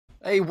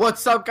Hey,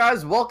 what's up,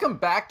 guys? Welcome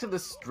back to the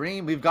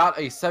stream. We've got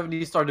a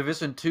 70-star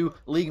Division 2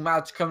 league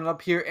match coming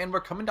up here, and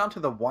we're coming down to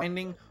the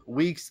winding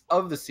weeks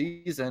of the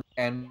season,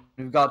 and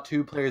we've got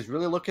two players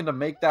really looking to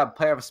make that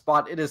playoff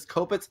spot. It is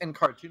Copitz and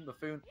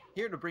CartoonBuffoon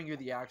here to bring you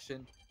the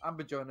action. I'm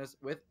Bajonas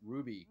with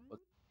Ruby.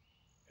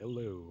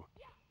 Hello.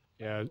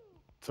 Yeah,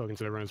 talking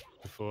to the runners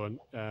before,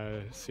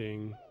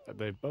 seeing that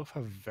they both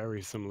have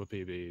very similar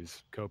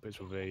PBs. Copitz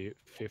with a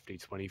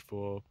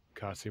 50-24,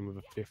 Cartoon with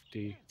a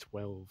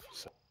 50-12.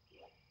 So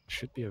it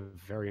should be a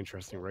very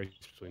interesting race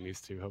between these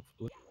two,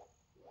 hopefully.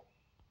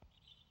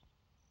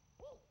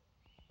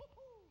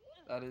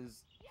 That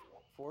is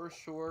for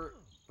sure.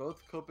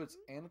 Both Copitz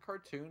and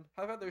Cartoon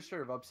have had their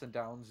share of ups and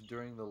downs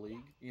during the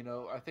league. You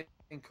know, I think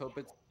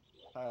Copitz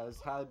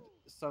has had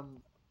some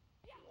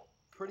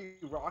pretty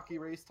rocky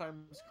race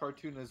times.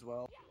 Cartoon as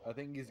well. I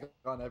think he's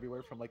gone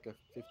everywhere from like a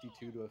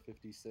 52 to a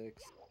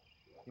 56.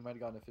 He might have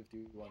gotten a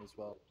 51 as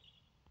well.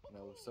 You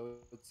know, so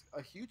it's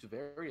a huge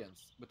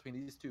variance between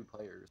these two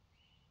players.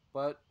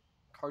 But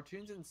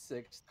Cartoon's in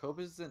 6th, Copitz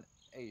is in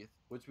 8th,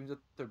 which means that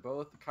they're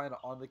both kind of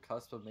on the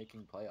cusp of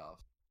making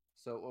playoffs.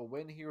 So a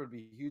win here would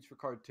be huge for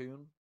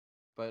Cartoon,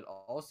 but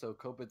also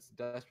Copitz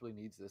desperately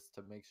needs this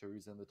to make sure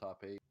he's in the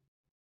top 8.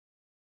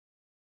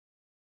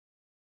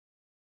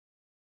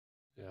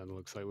 Yeah, it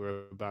looks like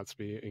we're about to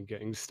be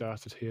getting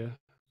started here.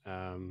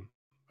 I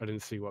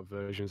didn't see what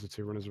versions the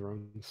two runners are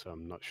on, so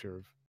I'm not sure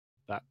of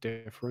that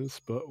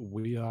difference, but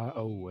we are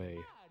away.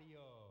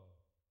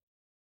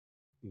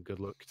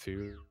 Good luck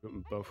to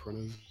both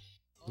runners.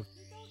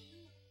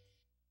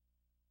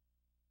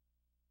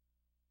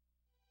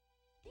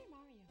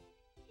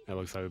 It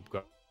looks like we've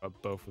got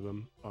both of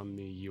them on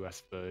the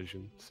US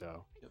version,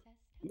 so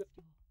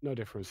no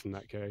difference in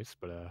that case,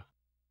 but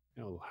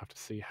we'll have to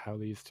see how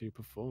these two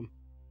perform.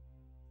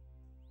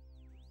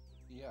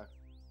 Yeah,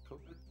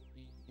 Copitz,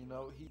 you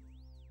know,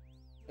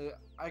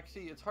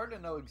 actually, it's hard to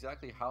know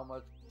exactly how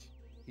much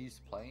he's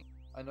playing.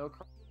 I know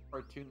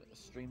Cartoon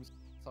streams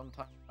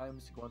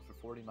sometimes going for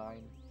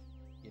 49.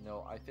 You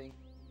know, I think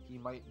he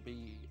might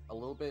be a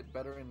little bit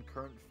better in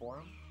current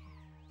form.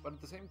 But at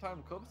the same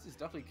time, Copitz is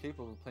definitely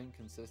capable of playing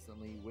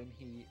consistently when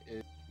he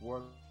is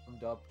warmed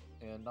up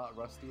and not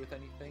rusty with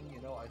anything. You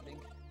know, I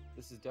think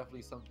this is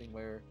definitely something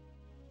where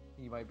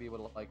he might be able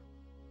to like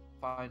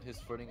find his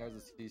footing as the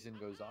season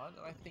goes on,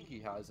 and I think he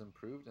has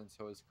improved, and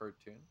so has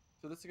Cartoon.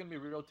 So this is going to be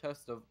a real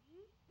test of,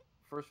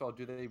 first of all,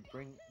 do they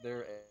bring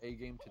their A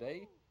game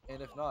today?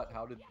 And if not,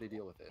 how did they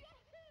deal with it?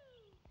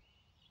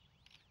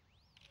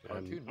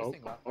 Cartoon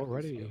missing last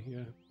already,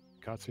 yeah.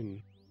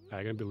 Cartoon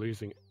going to be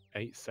losing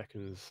 8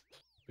 seconds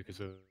because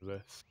of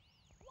this,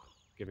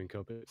 giving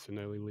Copitz an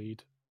early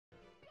lead.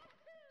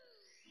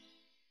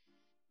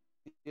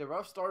 Yeah,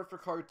 rough start for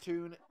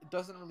Cartoon. It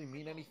doesn't really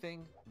mean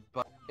anything,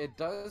 but it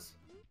does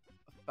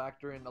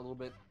factor in a little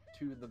bit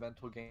to the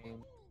mental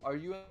game. Are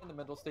you in the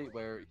mental state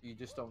where you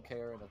just don't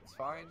care and it's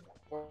fine?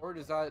 Or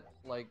does that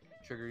like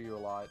trigger you a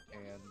lot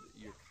and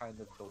you're kind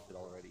of tilted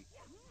already?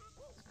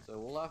 So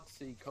we'll have to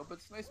see.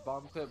 Copitz, nice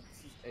bomb clip.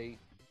 This is a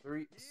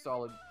very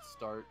solid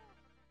start.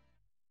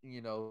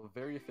 You know,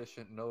 very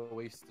efficient, no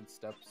wasted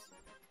steps.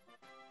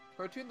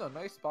 Cartoon though,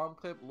 nice bomb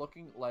clip,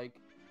 looking like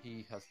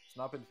he has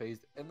not been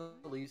phased in the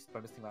least by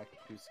missing like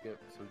 2 skip.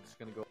 So we're just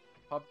gonna go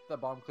pop that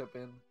bomb clip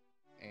in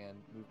and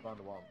move on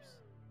to Womps.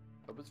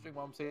 Copitz doing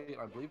Womps 8.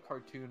 I believe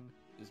Cartoon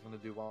is gonna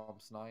do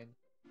Womps 9,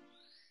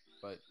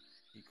 but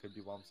he could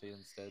do Womps 8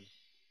 instead.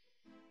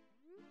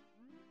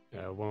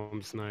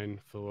 Womps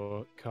 9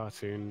 for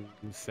Cartoon,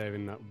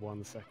 saving that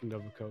 1 second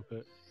over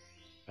Copitz.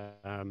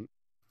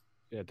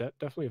 Yeah,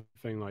 definitely a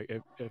thing. Like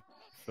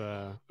if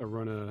a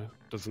runner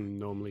doesn't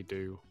normally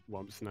do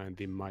Womps 9,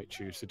 they might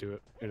choose to do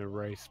it in a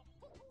race.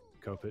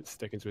 Copitz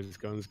sticking to his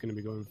guns, going to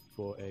be going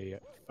for a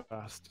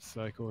fast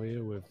cycle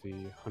here with the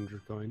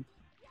 100 coin.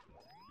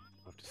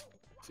 I'll have to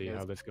see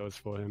how this goes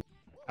for him.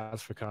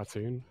 As for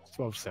Cartoon,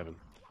 12-7.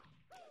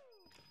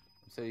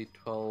 Say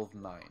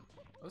 12-9.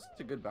 That's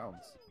a good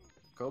bounce.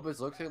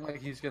 Copitz looks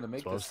like he's going to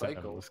make this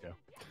cycle. Let's go.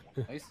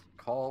 Nice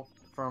call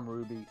from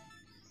Ruby.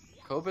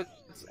 Copitz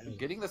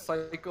getting the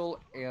cycle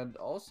and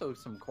also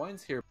some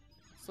coins here.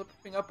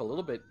 Slipping up a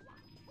little bit.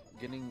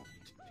 Getting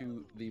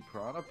to the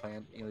Piranha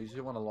Plant. You know, you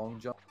usually want a long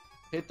jump.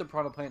 Hit the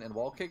Piranha Plant and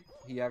wall kick.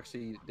 He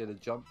actually did a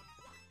jump.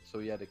 So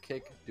he had to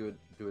kick, do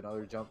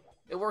another jump.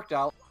 It worked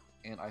out.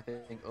 And I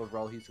think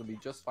overall he's going to be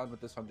just fine with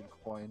this 100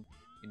 coin.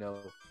 You know,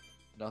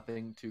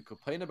 nothing to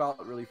complain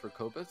about really for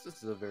Copitz.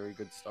 This is a very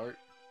good start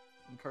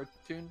in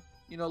Cartoon.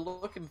 You know,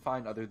 looking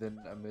fine other than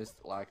a missed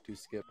lag 2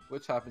 skip,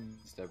 which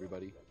happens to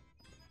everybody.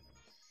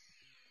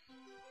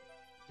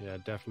 Yeah,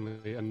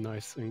 definitely a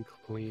nice and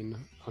clean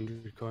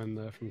 100 coin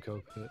there from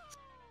Copitz.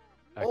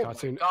 Oh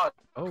Cartoon, my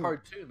god,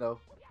 Cartoon though.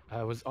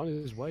 Was on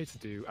his way to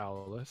do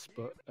Owless,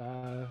 but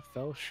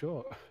fell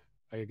short.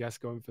 I guess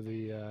going for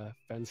the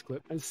fence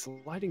clip and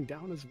sliding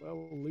down as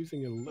well,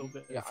 losing a little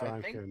bit of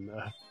time here and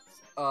there.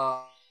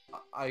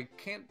 I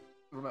can't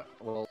remember.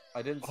 Well,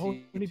 I didn't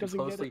see too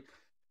closely.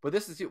 But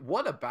this is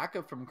what a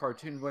backup from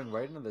Cartoon going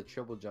right into the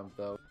triple jump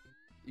though.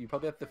 You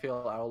probably have to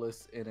fail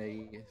Alice in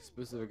a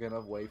specific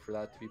enough way for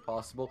that to be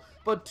possible.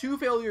 But 2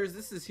 failures,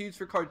 this is huge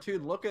for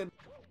Cartoon. Looking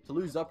to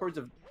lose upwards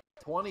of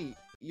 20,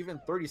 even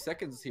 30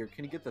 seconds here.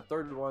 Can he get the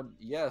third one?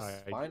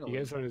 Yes, finally. He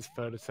is on his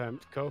third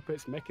attempt.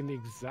 Copitz making the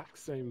exact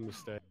same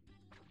mistake.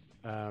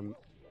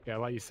 Yeah,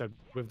 like you said,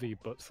 with the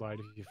butt slide,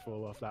 if you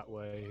fall off that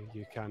way,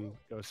 you can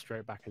go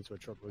straight back into a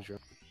triple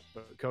jump.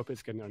 But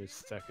Copitz getting on his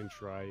second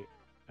try,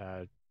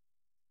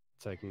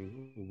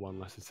 taking one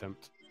less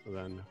attempt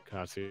than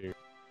Cartoon.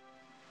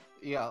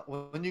 Yeah,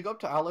 when you go up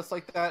to Alice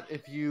like that,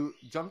 if you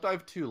jump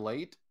dive too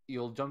late,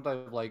 you'll jump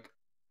dive like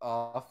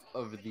off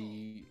of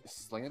the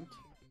slant,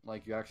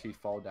 like you actually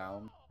fall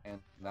down,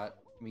 and that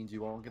means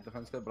you won't get the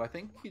fence cut. But I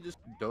think he just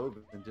dove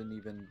and didn't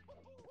even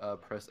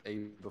press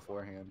A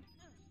beforehand.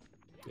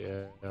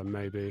 Yeah,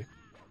 maybe.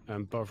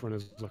 Both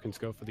runners looking to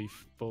go for the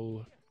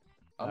full.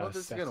 I don't know if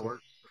this is gonna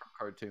work from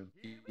Cartoon.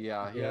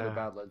 Yeah, he had a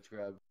bad ledge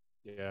grab.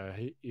 Yeah,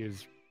 he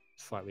is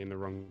slightly in the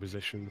wrong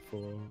position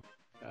for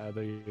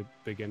the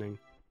beginning.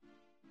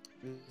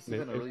 This has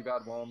been a really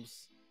bad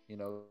Worms. You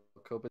know,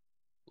 Copitz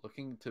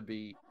looking to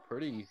be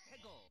pretty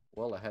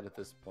well ahead at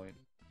this point.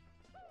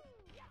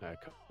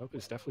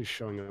 Copitz definitely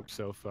showing up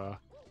so far.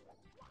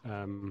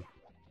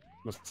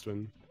 Must have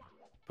been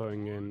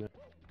putting in a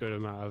good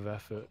amount of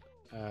effort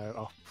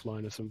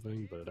offline or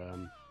something, but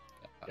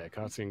yeah,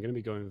 Cartoon going to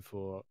be going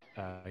for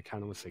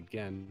Canalus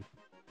again.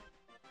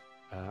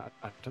 I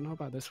don't know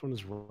about this one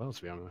as well,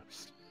 to be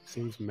honest.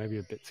 Seems maybe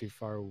a bit too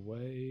far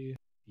away.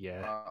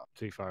 Yeah,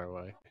 too far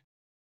away.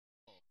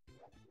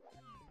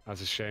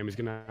 That's a shame. He's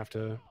going to have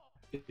to...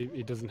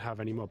 He doesn't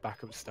have any more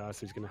backup stars,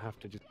 so he's going to have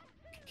to just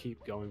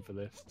keep going for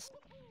this.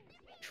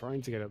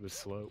 Trying to get up the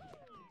slope.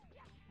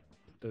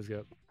 Does get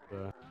up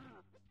there.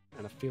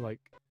 And I feel like...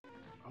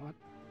 Oh,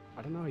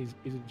 I don't know, he's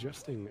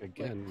adjusting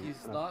again. Like,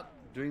 he's not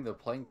doing the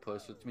plank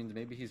push, which means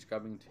maybe he's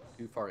grabbing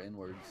too far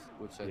inwards,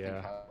 which I think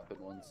happened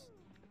once.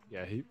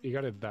 Yeah, he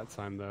got it that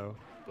time though,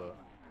 but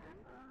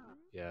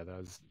yeah, that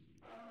was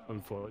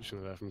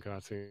unfortunate there from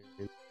Cartoon.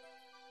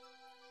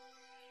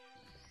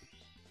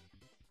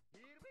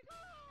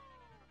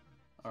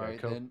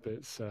 Alright,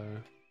 Copitz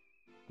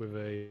with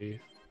a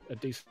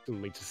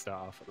decent lead to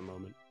start off at the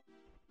moment.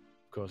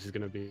 Of course, he's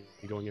going to be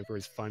going in for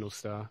his final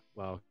star,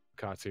 while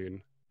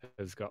Cartoon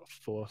has got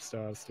 4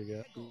 stars to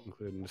get,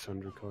 including this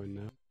 100 coin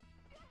now.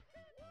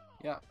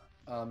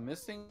 Yeah,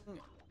 missing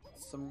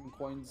some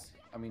coins.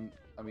 I mean,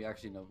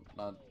 actually, no,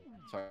 not.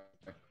 Sorry.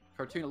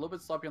 Cartoon a little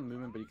bit sloppy on the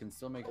movement, but he can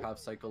still make half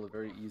cycle a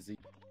very easy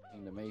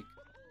thing to make.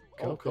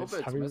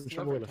 Copitz having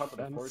trouble with the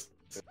fence.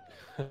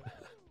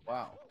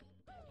 Wow.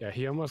 Yeah,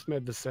 he almost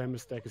made the same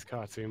mistake as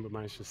Cartoon, but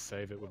managed to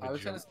save it with a jump. I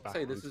was going to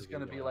say, this is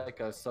going to be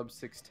like a sub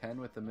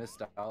 610 with the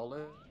missed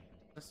Alice,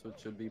 which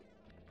should be...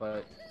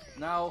 But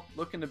now,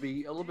 looking to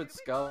be a little bit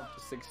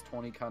scalped,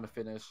 620 kind of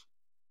finish.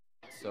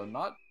 So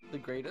not the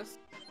greatest,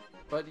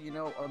 but you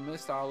know, a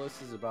missed Alice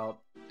is about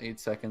 8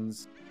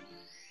 seconds.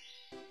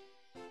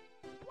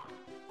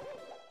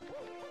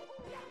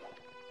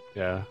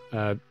 Yeah,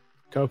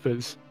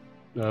 Copitz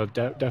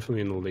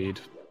definitely in the lead,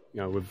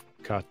 you know, with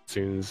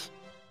Cartoons.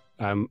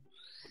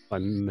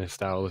 Like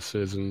missed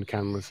Alice's and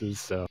Canlises,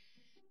 so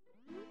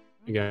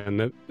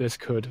again, this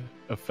could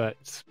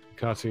affect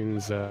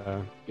Cartoon's you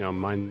know,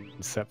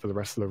 mindset for the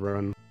rest of the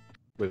run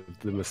with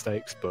the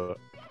mistakes, but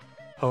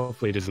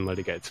hopefully he doesn't let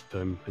it get to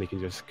him and he can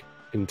just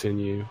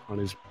continue on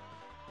his...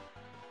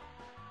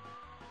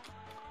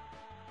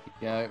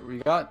 Yeah, we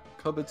got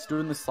Copitz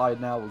doing the slide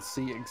now. We'll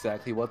see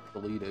exactly what the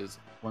lead is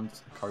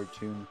once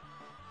Cartoon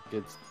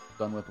gets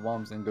done with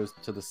Worms and goes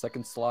to the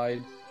second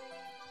slide.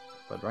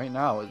 But right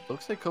now, it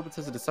looks like Copitz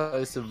has a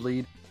decisive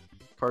lead.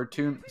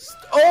 Cartoon...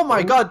 Oh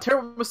my god!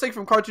 Terrible mistake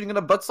from Cartoon.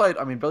 Gonna butt slide,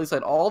 belly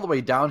slide all the way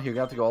down here. You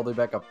have to go all the way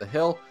back up the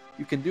hill.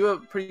 You can do a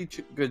pretty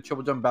good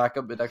triple jump back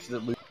up. It actually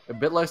loses a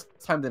bit less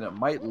time than it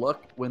might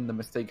look when the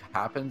mistake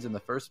happens in the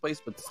first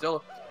place, but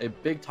still a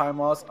big time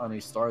loss on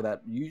a star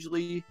that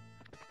usually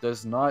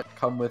does not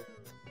come with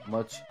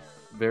much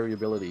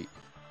variability.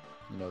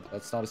 You know,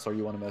 that's not a star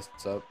you want to mess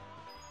up.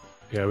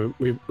 Yeah,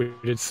 we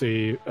did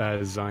see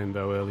Zine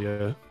though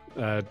earlier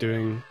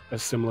doing a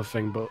similar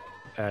thing, but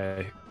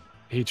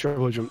he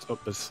triple jumped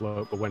up the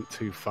slope but went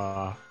too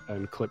far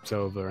and clipped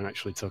over and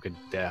actually took a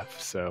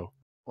death, so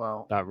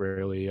wow, that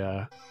really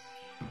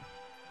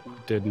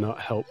did not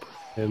help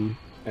him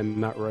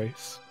in that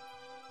race.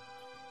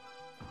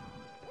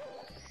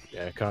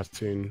 Yeah,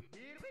 Cartoon,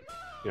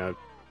 you know,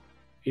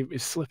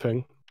 he's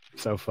slipping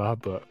so far,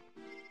 but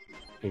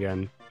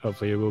again,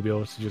 hopefully he will be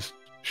able to just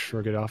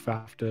shrug it off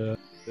after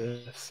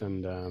this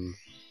and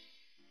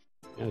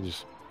yeah,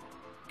 just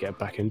get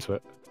back into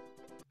it.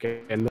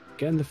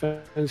 Getting the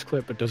fence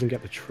clip, but doesn't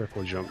get the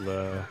triple jump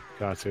there,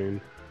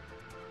 Cartoon.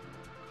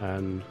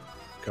 And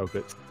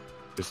Copitz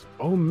just,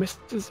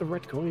 misses the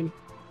red coin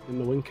in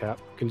the wing cap.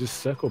 Can just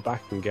circle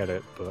back and get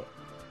it, but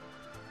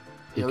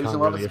he can't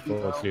really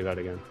afford to do that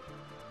again.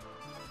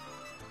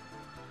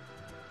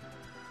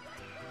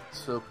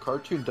 So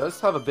Cartoon does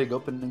have a big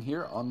opening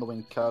here on the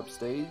wing cap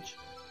stage.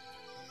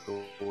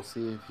 So we'll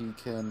see if he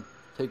can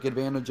take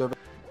advantage of it.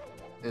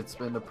 It's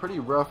been a pretty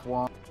rough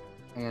one,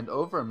 and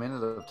over a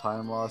minute of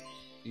time lost.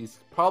 He's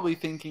probably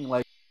thinking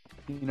like,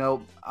 you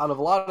know, out of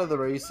a lot of the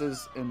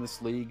races in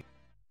this league,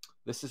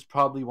 this is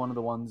probably one of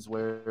the ones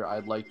where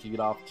I'd like to get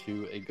off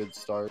to a good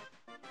start.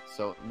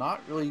 So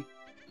not really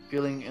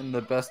feeling in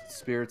the best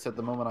spirits at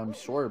the moment, I'm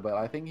sure, but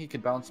I think he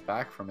could bounce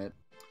back from it.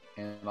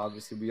 And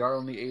obviously we are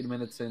only 8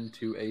 minutes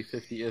into a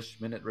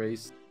 50-ish minute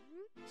race,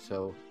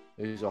 so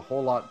there's a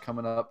whole lot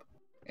coming up,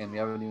 and we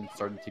haven't even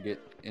started to get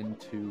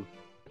into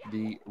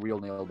the real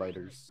nail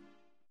biters.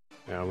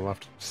 Yeah, we'll have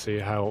to see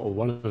how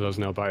one of those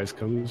nail biters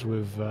comes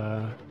with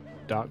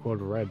Dark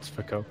World Reds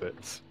for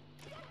Copitz.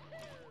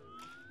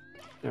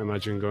 I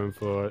imagine going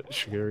for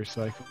Shiguri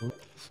Cycle,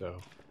 so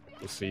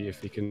we'll see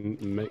if he can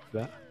make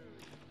that.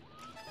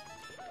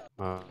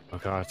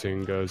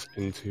 Cartoon goes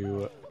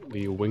into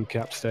the wing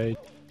cap stage.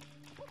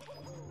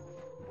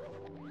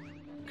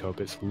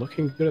 Copitz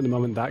looking good at the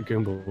moment. That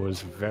Goomba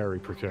was very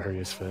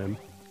precarious for him.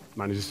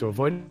 Manages to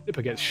avoid it,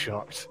 but gets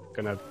shocked.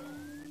 Gonna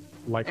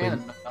likely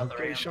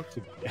get shocked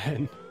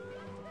again.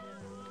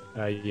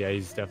 Yeah,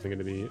 he's definitely going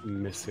to be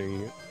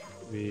missing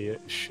the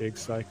Shig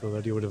cycle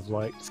that he would have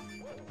liked.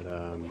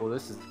 But, well,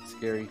 this is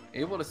scary.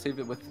 Able to save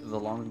it with the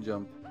long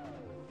jump.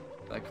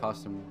 That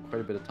cost him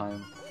quite a bit of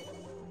time.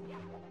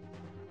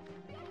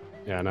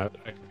 Yeah, and I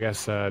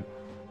guess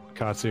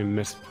Cartoon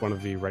missed one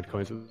of the red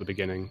coins at the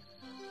beginning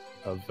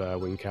of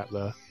Wing Cap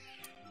there.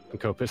 And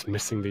Copitz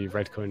missing the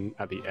red coin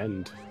at the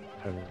end,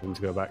 having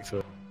to go back to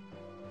it.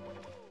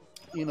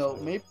 You know,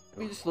 maybe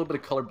just a little bit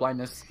of color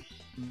blindness.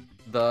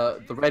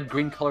 The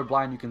red-green color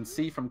blind you can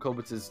see from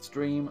Copitz's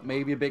stream,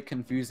 maybe a bit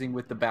confusing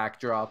with the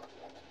backdrop.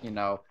 You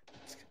know,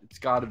 it's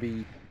got to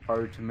be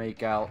hard to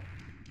make out.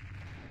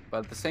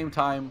 But at the same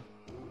time,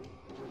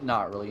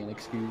 not really an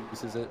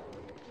excuse, is it?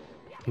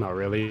 Not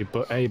really,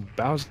 but a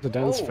Bowser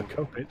dance for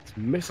Copitz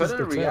misses the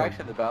turn. Couldn't react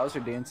to the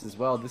Bowser dance as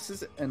well. This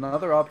is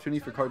another opportunity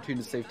for Cartoon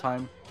to save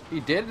time.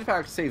 He did, in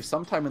fact, save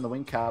some time in the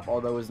wing cap,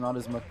 although it's not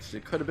as much as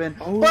it could have been.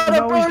 Oh, but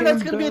no, a burn,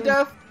 that's going to be a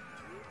death!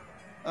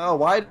 Oh,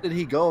 why did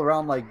he go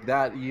around like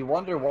that? You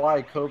wonder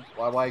why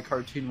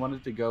Cartoon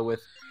wanted to go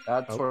with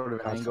that sort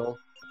of angle.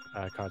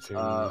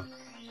 Cartoon.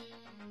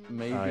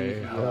 Maybe.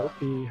 I hope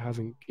he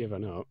hasn't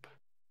given up.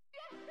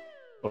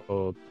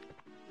 Oh,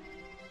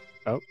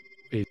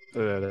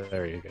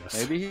 there he goes.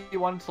 Maybe he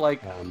wanted to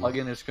like plug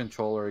in his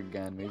controller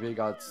again. Maybe he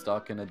got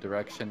stuck in a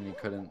direction and he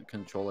couldn't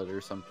control it or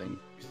something.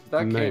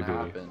 That can't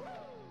happen.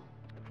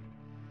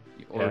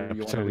 Or yeah,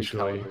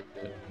 potentially.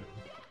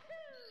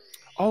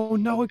 Oh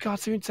no,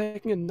 Cartoon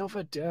taking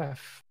another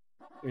death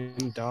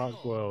in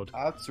Dark World.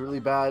 That's really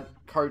bad.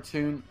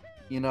 Cartoon,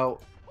 you know,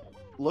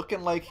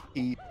 looking like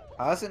he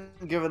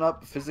hasn't given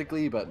up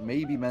physically, but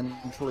maybe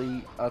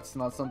mentally. That's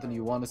not something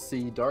you want to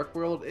see. Dark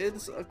World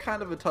is a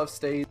kind of a tough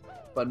stage,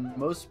 but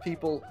most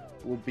people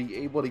will be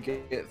able to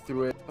get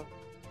through it.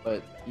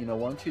 But, you know,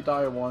 once you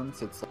die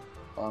once, it's like,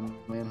 oh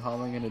man, how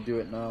am I going to do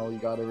it now? You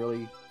got to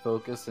really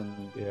focus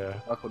and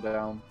knuckle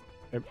down.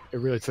 It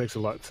really takes a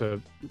lot to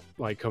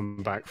like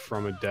come back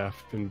from a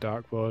death in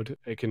Dark World.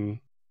 It can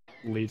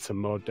lead to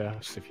more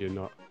deaths if you're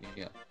not.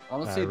 Yeah,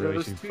 honestly, really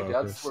those two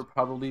deaths were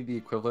probably the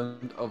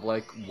equivalent of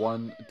like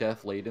one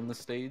death late in the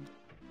stage.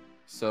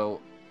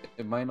 So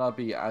it might not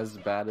be as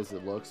bad as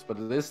it looks, but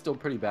it is still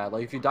pretty bad.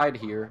 Like if you died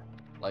here,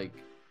 like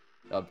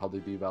that'd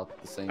probably be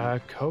about the same.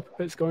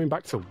 Copitz going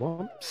back to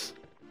Wumps.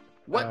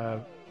 What?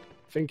 I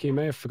think he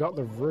may have forgot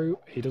the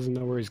route. He doesn't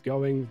know where he's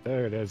going.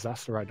 There it is.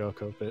 That's the right door,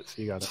 Copitz.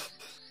 You got it.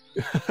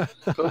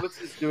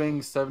 Copitz is doing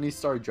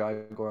 70-star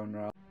Dragon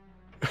route.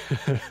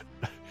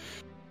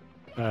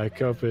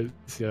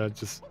 Copitz, yeah,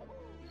 just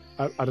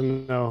I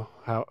don't know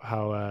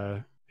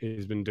how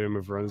he's been doing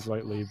with runs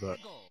lately, but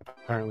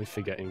apparently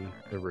forgetting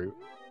the route,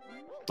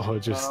 or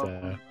just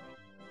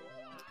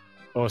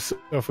or so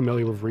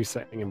familiar with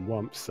resetting in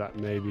Wumps that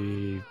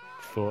maybe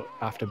thought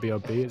after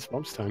BRB it's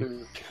Wumps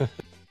time.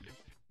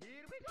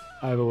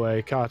 Either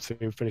way,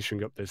 Cartoon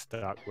finishing up this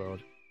Dark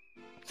World.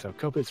 So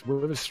Copitz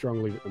with a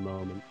strong lead at the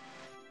moment,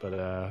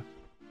 but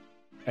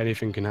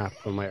anything can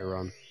happen later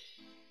on.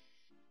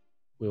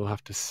 We'll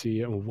have to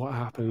see what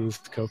happens.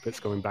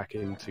 Copitz going back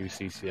into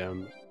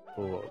CCM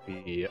for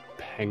the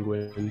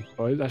Penguin.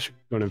 Oh, he's actually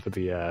going in for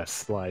the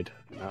slide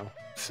now.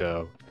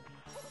 So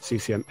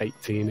CCM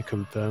 18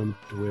 confirmed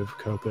with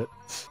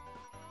Copitz.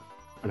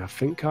 And I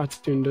think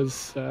Cartoon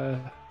does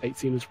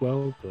 18 as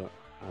well, but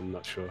I'm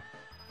not sure.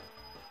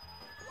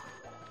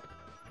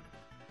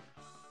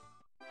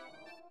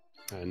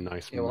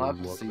 Nice. Yeah, we'll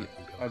have to see.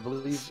 I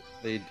believe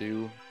they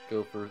do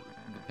go for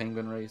the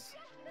Penguin race,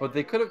 but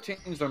they could have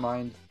changed their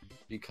mind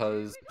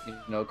because, you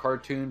know,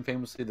 Cartoon,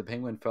 famously the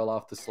Penguin fell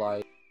off the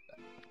slide.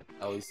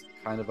 That was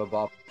kind of a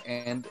bop.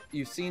 And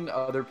you've seen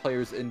other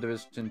players in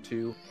Division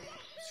 2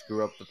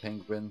 screw up the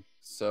Penguin,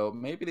 so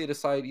maybe they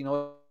decide, you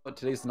know what,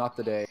 today's not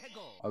the day.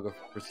 I'll go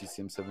for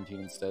CCM 17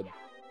 instead.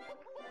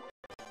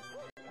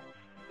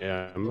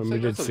 Yeah, we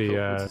did see.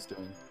 I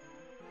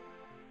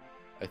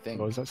think.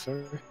 What was that,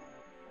 sorry?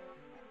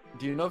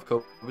 Do you know if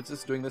Copitz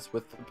is doing this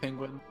with the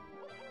Penguin?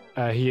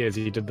 He is.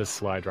 He did the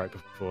slide right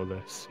before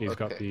this. He's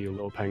got Okay. the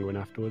little penguin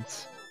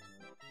afterwards.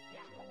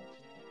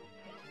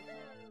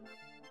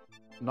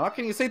 Not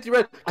getting a safety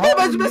red.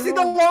 Copitz missing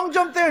the long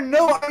jump there.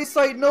 No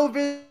eyesight, no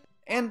vision,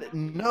 and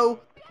no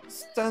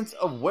sense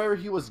of where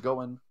he was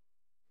going.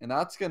 And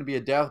that's going to be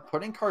a death,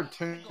 putting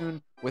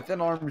Cartoon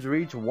within arm's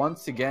reach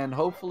once again.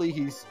 Hopefully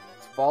he's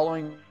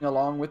following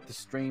along with the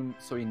stream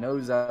so he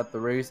knows that the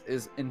race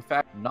is in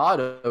fact not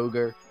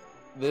ogre.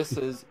 This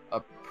is a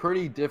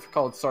pretty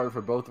difficult start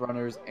for both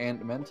runners,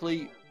 and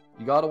mentally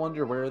you gotta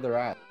wonder where they're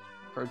at.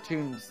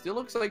 Cartoon still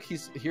looks like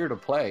he's here to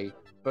play,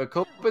 but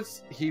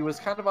Copitz, he was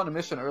kind of on a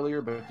mission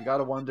earlier, but you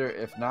gotta wonder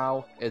if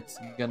now it's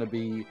gonna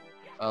be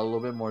a little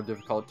bit more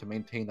difficult to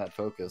maintain that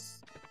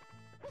focus.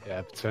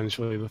 Yeah,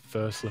 potentially the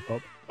first slip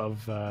up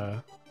of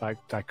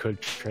that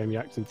could train me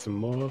acting some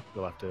more.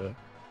 We'll have to,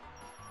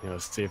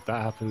 see if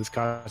that happens.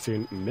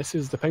 Cartoon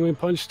misses the penguin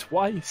punch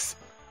twice,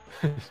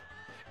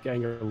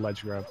 getting a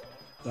ledge grab.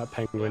 That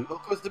penguin.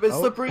 Hook was a bit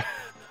slippery.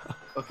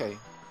 Okay,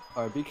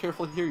 all right, be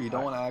careful here. You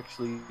don't want to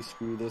actually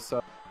screw this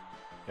up.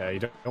 Yeah, you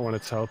don't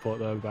want to teleport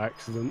there by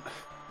accident.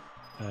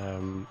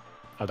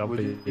 I don't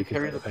think you can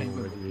carry the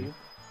penguin with you.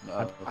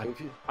 No,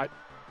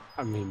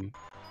 I mean,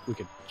 we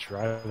could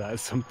try that at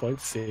some point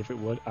to see if it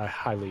would. I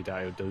highly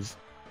doubt it does.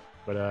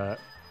 But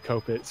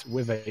Copitz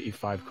with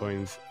 85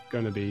 coins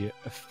going to be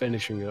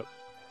finishing up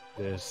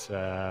this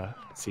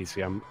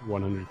CCM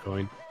 100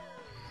 coin.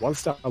 One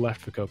star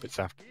left for Copitz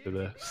after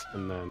this,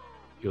 and then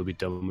he'll be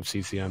done with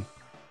CCM.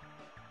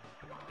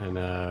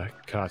 And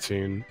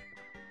Cartoon,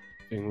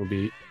 I think will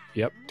be,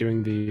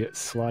 doing the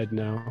slide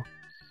now.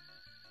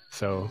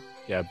 So,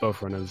 yeah,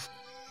 both runners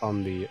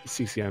on the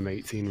CCM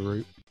 18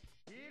 route.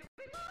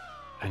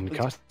 And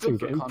Cartoon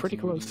getting pretty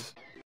close.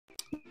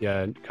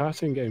 Yeah,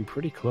 Cartoon getting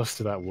pretty close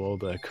to that wall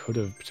there. Could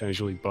have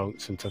potentially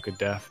bonked and took a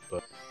death,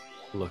 but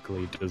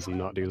luckily does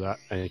not do that.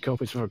 And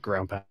Copitz for a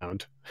ground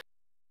pound.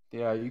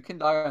 Yeah, you can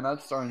die on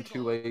that star in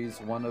two ways.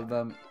 One of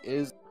them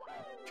is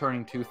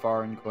turning too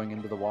far and going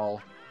into the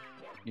wall,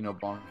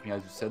 bonking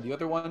as you said. The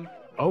other one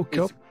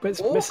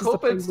Copitz misses the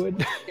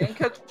penguin. Can't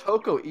catch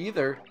Toko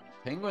either.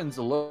 Penguin's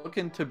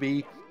looking to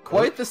be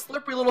quite the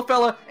slippery little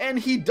fella, and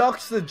he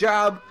ducks the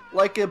jab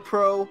like a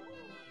pro.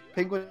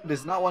 Penguin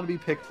does not want to be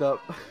picked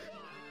up.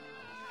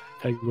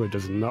 Penguin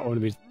does not want to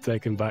be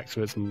taken back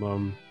to its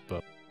mum,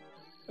 but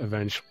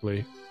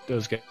eventually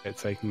does get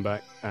taken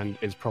back and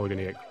is probably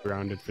going to get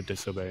grounded for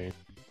disobeying.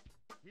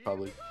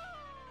 Probably.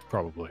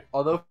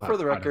 Although, for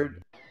the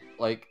record,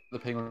 the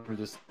penguin are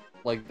just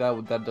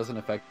that doesn't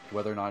affect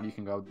whether or not you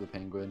can grab the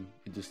penguin.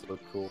 It just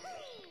looks cool.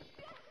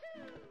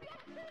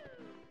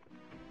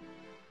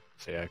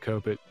 So yeah,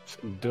 Copitz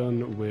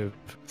done with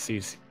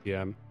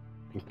CCM.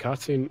 And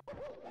Cartoon,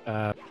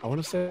 I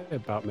want to say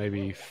about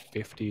maybe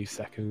 50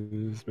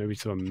 seconds, maybe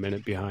to a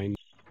minute behind.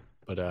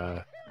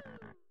 But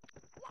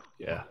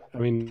yeah, I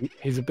mean,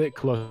 he's a bit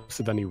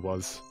closer than he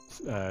was,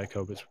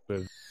 Copitz,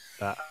 with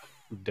that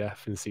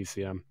death in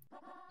CCM.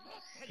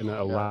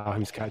 Gonna allow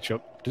him to catch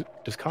up.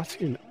 Does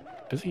Cartoon,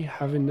 does he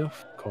have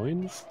enough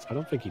coins? I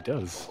don't think he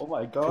does. Oh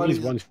my god,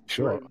 he's one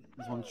short.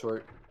 He's one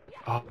short.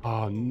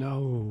 Oh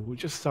no,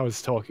 just as I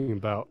was talking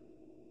about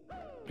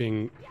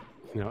being,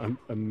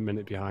 a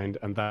minute behind,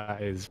 and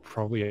that is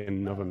probably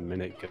another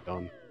minute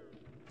gone.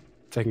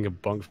 Taking a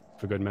bunk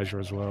for good measure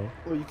as well.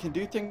 Well, you can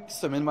do things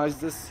to minimize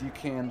this. You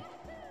can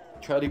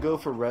try to go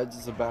for reds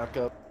as a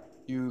backup.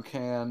 You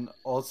can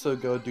also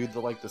go do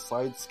the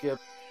slide skip.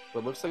 But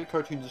it looks like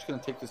Cartoon's just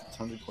gonna take this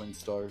 100 coin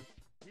star.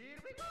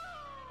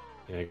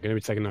 Yeah, gonna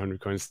be taking the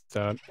 100 coin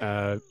star.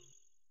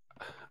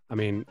 I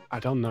mean, I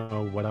don't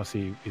know what else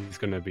he's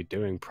gonna be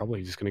doing.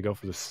 Probably just gonna go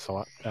for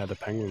the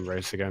penguin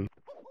race again.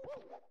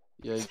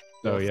 Yeah.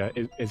 So yeah,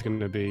 it's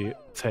gonna be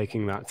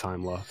taking that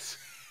time loss.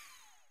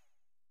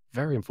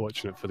 Very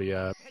unfortunate for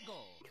the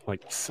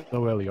so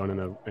early on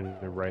in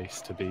a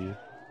race to be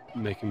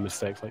making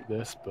mistakes like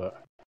this,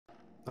 but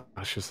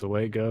that's just the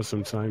way it goes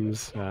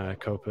sometimes.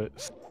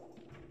 Copitz,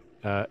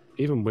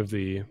 even with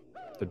the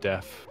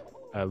death,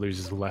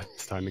 loses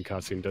less time than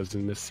Cartoon does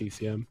in this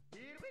CCM.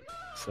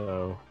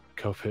 So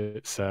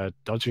Copitz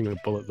dodging a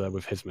bullet there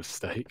with his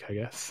mistake, I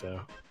guess.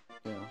 So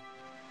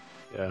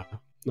yeah,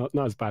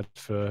 not as bad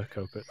for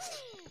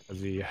Copitz as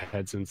he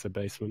heads into the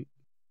basement.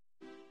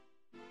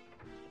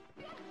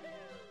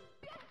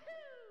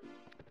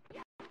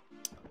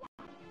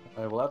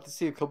 Alright, we'll have to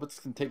see if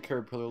Copitz can take care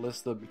of Pillar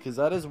Lista, because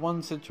that is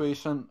one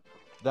situation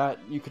that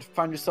you could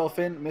find yourself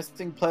in,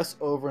 missing plus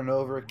over and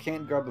over,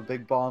 can't grab a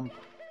big bomb,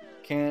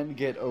 can't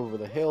get over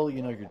the hill,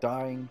 you're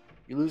dying,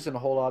 you're losing a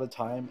whole lot of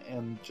time,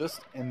 and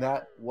just in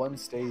that one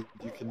stage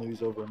you can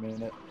lose over a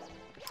minute.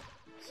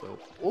 So,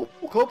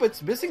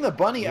 Copitz missing the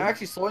bunny,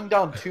 actually slowing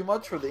down too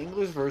much for the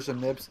English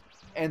version nips,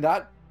 and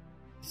that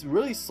is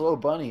really slow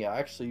bunny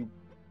actually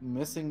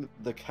missing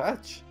the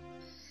catch.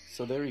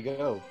 So there you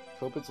go.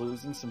 Copitz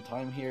losing some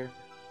time here.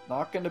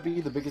 Not going to be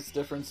the biggest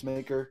difference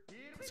maker.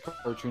 This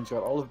Cartoon's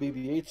got all of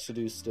BBH to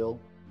do still.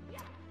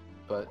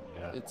 But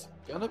it's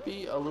going to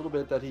be a little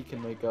bit that he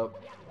can make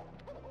up.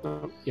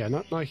 Yeah,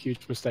 not a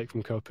huge mistake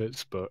from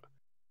Copitz, but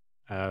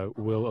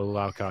will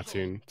allow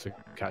Cartoon to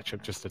catch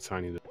up just a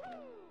tiny bit.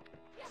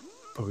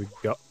 But we've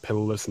got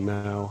Pillarless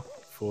now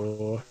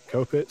for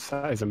Copitz.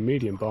 That is a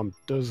medium bomb,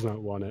 does not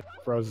want it,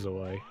 throws it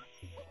away.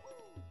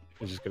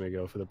 He's just going to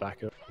go for the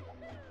backup.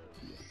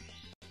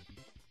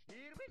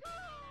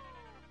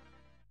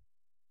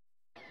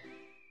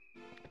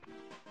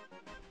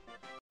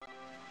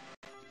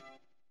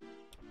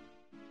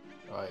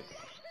 Alright,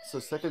 so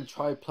second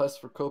try plus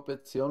for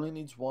Copitz. He only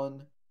needs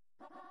one.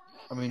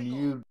 I mean,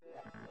 you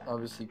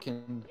obviously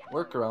can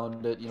work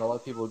around it. You know, a lot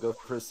of people go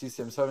for a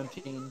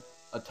CCM17,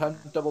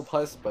 attempt double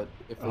plus, but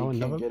if they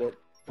can't get it,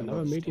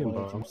 another medium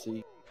bomb.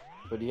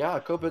 But yeah,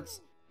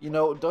 Copitz, you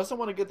know, doesn't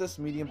want to get this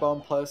medium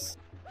bomb plus.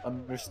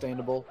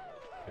 Understandable.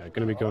 Yeah,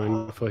 going to be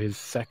going for his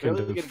second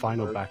and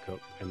final backup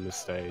in this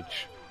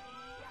stage.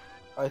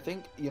 I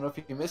think, you know, if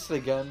you miss it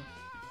again,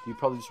 you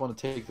probably just want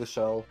to take the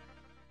shell.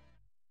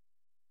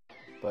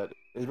 But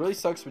it really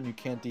sucks when you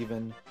can't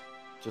even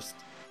just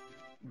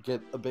get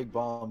a big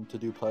bomb to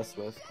do plus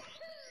with.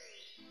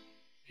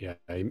 Yeah,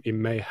 he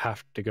may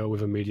have to go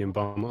with a medium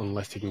bomb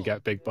unless he can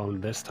get big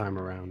bomb this time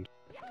around.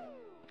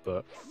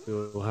 But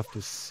we'll have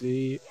to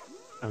see.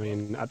 I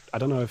mean, I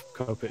don't know if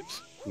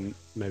Copitz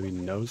maybe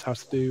knows how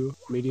to do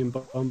medium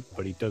bomb,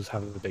 but he does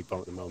have a big bomb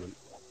at the moment.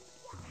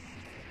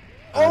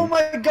 Oh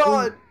my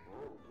god!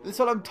 That's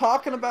what I'm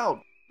talking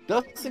about!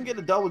 Doesn't get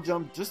a double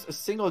jump, just a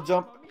single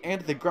jump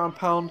and the ground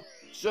pound.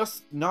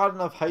 Just not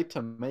enough height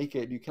to make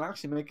it. You can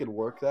actually make it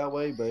work that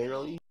way,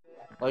 barely.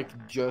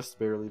 Like, just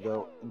barely,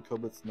 though. And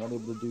Copitz not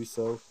able to do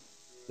so.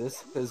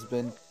 This has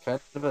been kind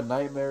of a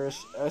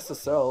nightmarish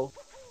SSL.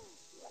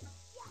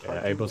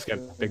 Yeah, able to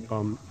get big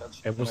bomb.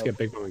 Able to get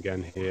big bomb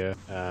again here.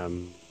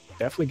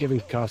 Definitely giving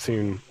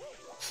Cartoon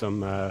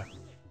some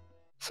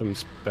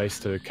space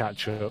to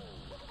catch up.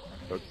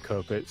 But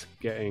Copitz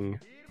getting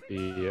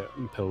the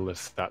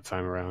Pillarless that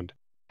time around.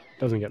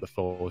 Doesn't get the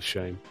full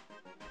shame.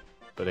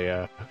 But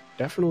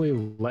definitely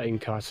letting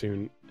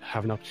Cartoon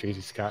have an opportunity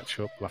to catch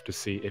up. We'll have to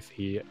see if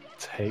he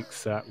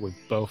takes that with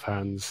both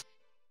hands.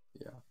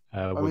 Yeah.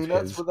 I mean,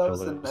 that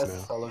was an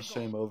SSL of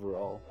shame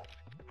overall.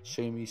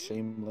 Shamey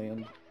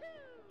Shameland.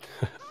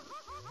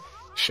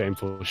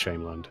 Shameful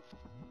Shameland.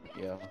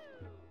 Yeah.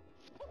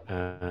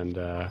 And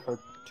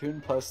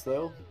Cartoon plus,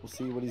 though. We'll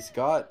see what he's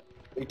got.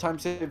 Big time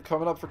save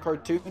coming up for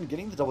Cartoon.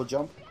 Getting the double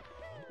jump.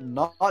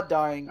 Not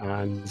dying.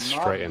 And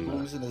straight in there.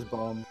 Not losing his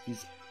bomb.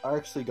 He's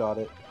actually got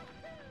it.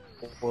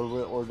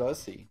 Or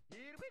does he?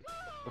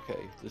 Okay,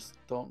 just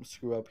don't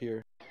screw up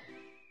here.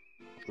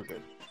 We're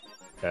good.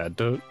 Yeah,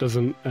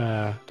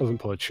 doesn't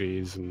pull a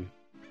cheese and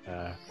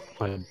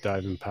like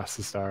diving past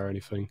the star or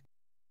anything.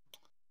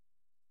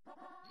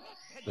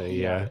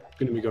 They going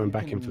to be going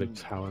back in for the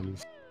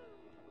talons.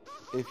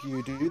 If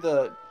you do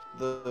the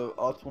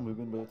optimal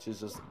movement, which is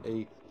just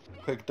a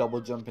quick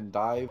double jump and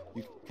dive,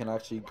 you can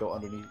actually go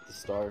underneath the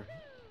star,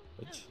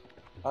 which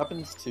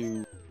happens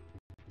to.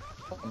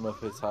 I don't know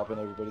if it's happened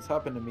to everybody. It's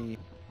happened to me.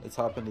 It's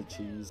happened to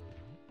Cheese.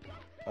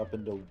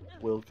 Happened to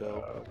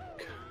Wilco.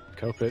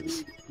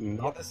 Copitz.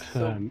 Not.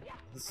 Yeah,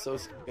 this is so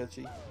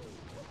sketchy.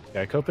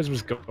 Yeah, Copitz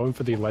was going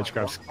for the ledge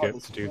grab skip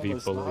to do the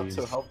bullies.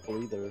 Not so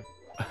helpful either.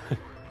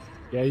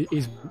 Yeah,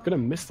 he's gonna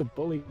miss the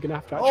bully. Gonna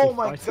have to actually. Oh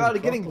my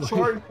god, getting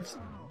charged.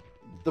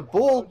 The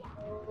bull.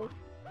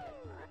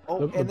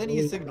 Oh, and then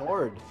he's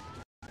ignored.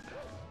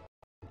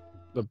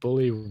 The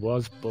bully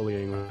was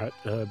bullying right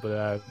there,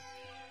 but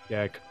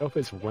yeah,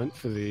 Copitz went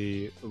for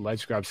the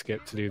ledge grab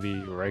skip to do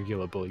the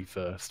regular bully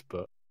first,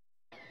 but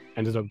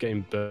ended up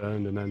getting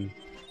burned and then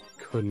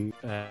couldn't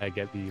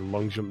get the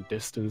long jump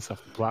distance off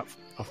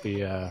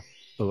the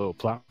little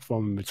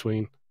platform in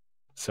between.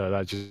 So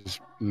that just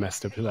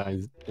messed up that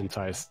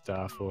entire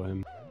star for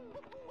him.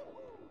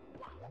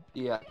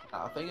 Yeah,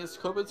 I think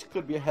Copitz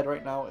could be ahead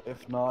right now,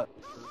 if not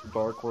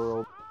Dark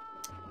World.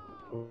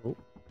 Oh.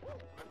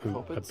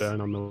 A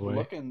burn on the way.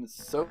 Looking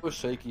so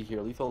shaky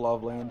here. Lethal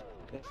Lava Land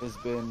has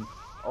been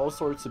all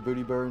sorts of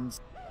booty burns,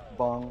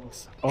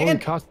 bonks. Oh, and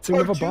Cartoon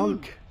with a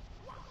bonk.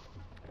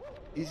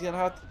 He's gonna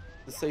have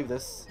to save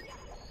this.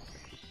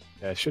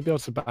 Yeah, should be able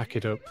to back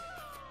it up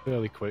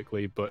fairly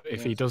quickly, but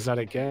if he does that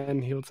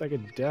again, he'll take a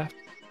death.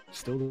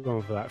 Still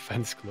going for that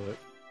fence clip,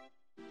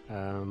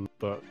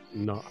 but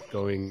not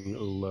going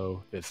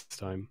low this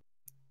time.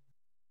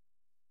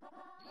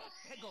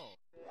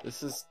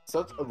 This is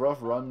such a rough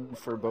run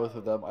for both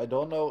of them. I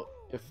don't know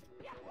if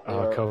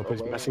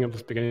Copitz messing up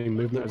this beginning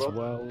movement as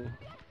well.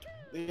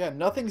 Yeah,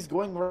 nothing's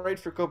going right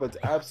for Copitz.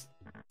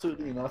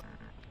 Absolutely nothing.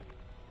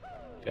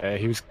 Yeah,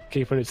 he was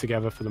keeping it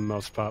together for the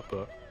most part,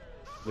 but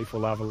Lethal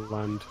Lava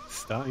Land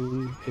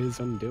starting his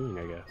undoing,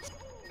 I guess.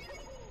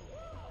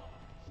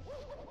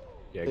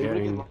 Yeah, they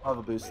getting get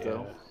lava boost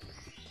though.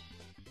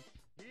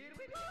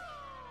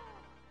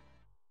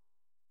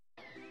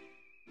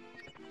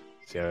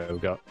 So yeah,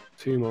 we've got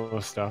 2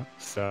 more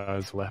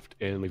stars left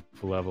in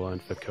Lethal Lava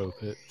Land for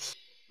Copitz.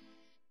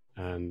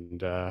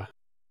 And yeah,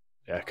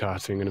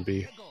 Cartoon going to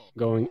be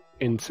going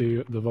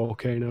into the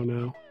volcano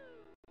now.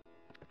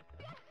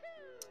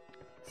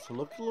 So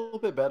look a little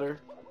bit better.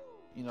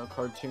 you know,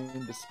 Cartoon,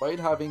 despite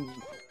having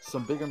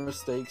some bigger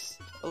mistakes,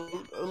 a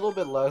little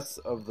bit less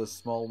of the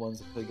small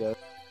ones, I guess.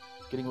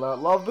 Getting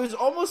lava boost,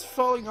 almost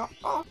falling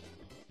off.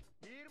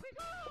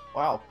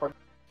 Wow,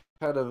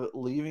 kind of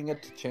leaving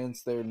it to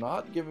chance there,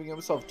 not giving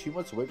himself too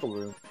much wiggle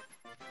room.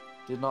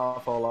 Did not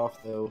fall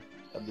off though,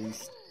 at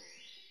least.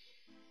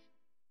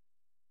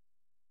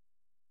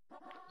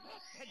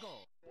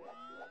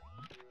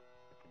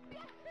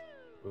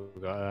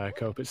 We've got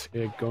Copitz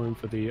here going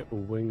for the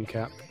wing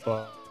cap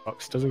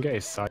box. Doesn't get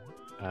his side.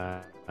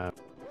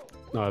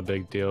 Not a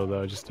big deal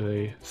though, just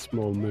a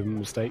small movement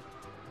mistake.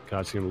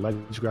 Cartoon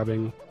ledge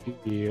grabbing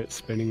the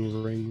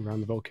spinning ring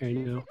around the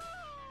volcano.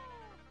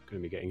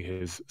 Going to be getting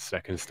his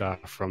second star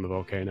from the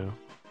volcano.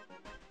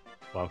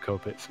 While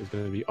Copitz is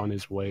going to be on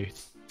his way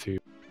to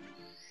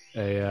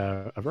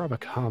a rather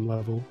calm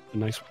level, a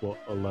nice water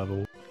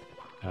level.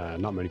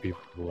 Not many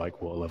people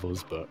like water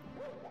levels, but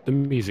the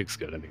music's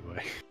good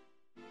anyway.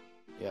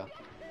 Yeah.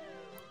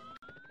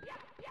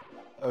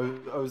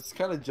 I was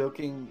kind of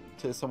joking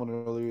to someone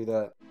earlier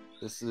that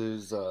this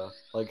is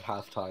like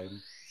halftime.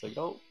 It's like,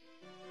 oh,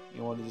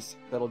 you want to just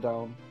settle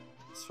down,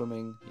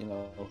 swimming, you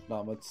know,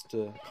 not much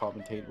to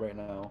commentate right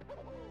now.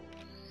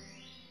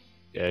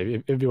 Yeah,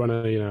 if you want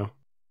to, you know,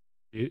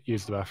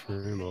 use the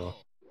bathroom or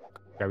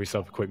grab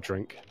yourself a quick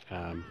drink,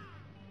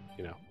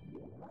 you know.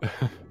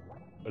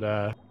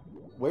 But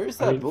where's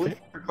that bully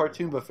for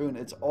CartoonBuffoon?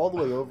 It's all the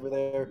way over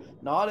there.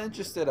 Not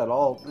interested at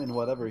all in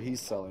whatever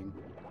he's selling.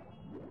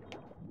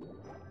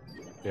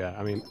 Yeah,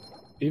 I mean,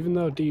 even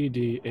though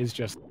DED is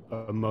just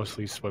a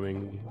mostly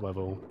swimming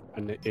level,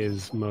 and it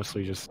is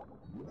mostly just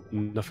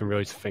nothing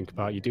really to think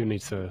about, you do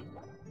need to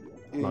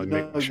like,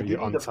 make sure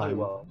you're on time.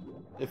 Well,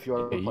 if you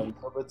are playing,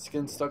 but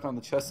skin stuck on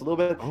the chest a little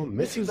bit. Oh,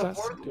 misses that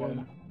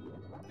one.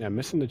 Yeah,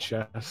 missing the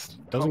chest.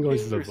 Doesn't go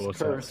into the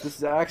vortex. This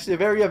is actually a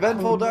very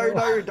eventful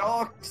dire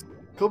docs.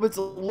 Copitz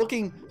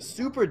looking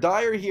super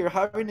dire here,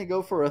 having to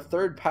go for a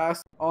third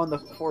pass on the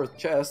fourth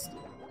chest.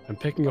 And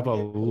picking up a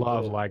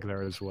lot of lag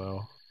there as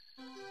well.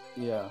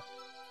 Yeah.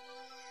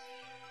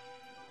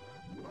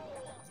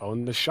 Oh,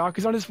 and the shark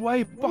is on his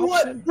way.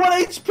 What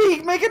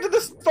HP? Make it to the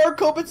star,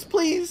 Copitz,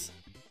 please.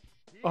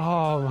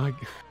 Oh my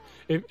god.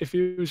 If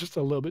he was just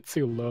a little bit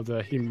too low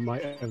there, he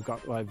might have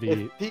got like the...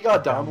 If he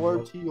got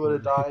downward, he would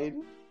have died.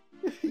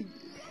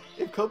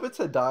 If Copitz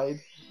had died,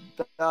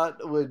 that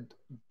would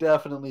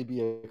definitely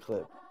be a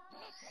clip.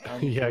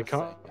 Yeah,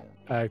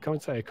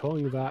 commentator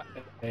calling that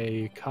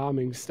a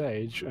calming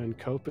stage, and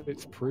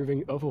Copitz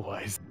proving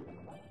otherwise.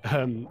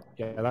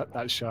 Yeah,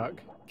 that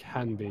shark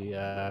can be,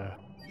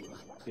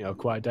 you know,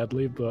 quite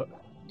deadly, but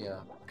yeah,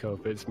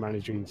 Copitz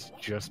managing to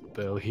just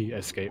barely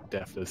escape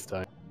death this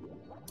time.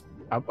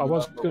 I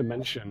was going to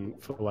mention,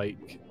 for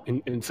like,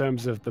 in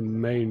terms of the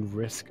main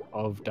risk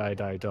of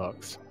Die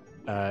Docs,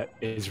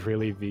 is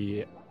really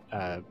the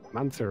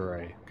Manta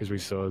Ray, because we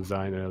saw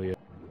Zine earlier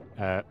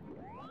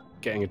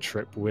getting a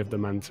trip with the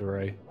Manta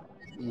Ray.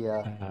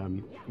 Yeah.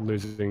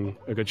 Losing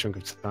a good chunk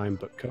of time,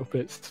 but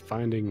Copitz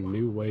finding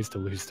new ways to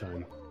lose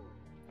time.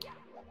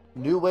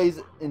 New ways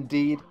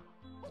indeed.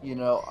 You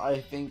know, I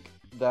think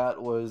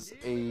that was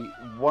a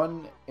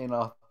 1 in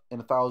a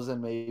 1,000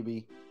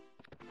 maybe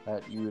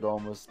that you would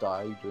almost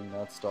die during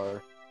that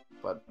star.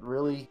 But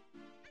really,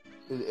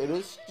 it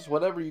is just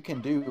whatever you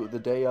can do the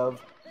day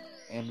of,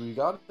 and we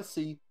got to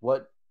see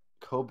what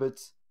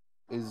Copitz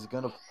is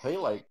gonna play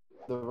like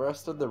the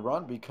rest of the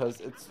run,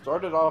 because it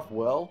started off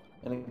well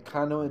and it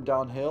kind of went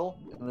downhill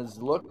and is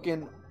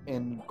looking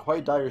in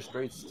quite dire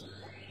straits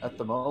at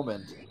the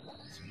moment.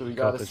 So we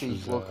got to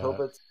see, will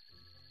Copitz...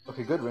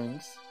 Okay, good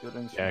rings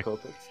from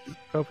Copitz.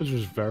 Copitz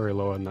was very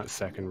low on that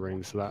second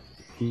ring, so that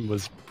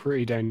was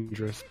pretty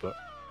dangerous, but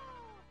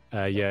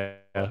yeah.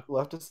 We'll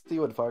have to see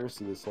what Fire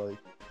Suit is like.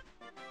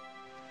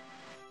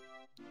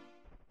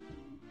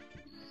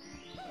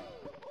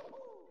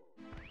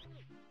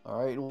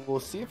 Alright, we'll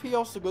see if he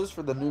also goes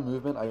for the new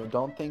movement. I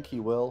don't think he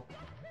will,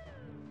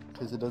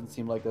 because it doesn't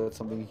seem like that's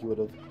something he would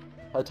have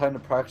had time to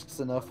practice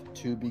enough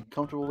to be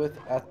comfortable with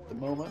at the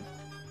moment.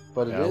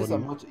 But it is a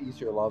much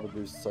easier lava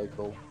boost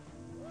cycle.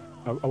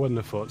 I wouldn't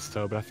have thought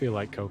so, but I feel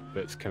like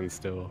Copitz can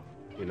still,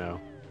 you know,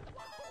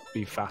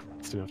 be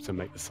fast enough to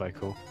make the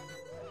cycle.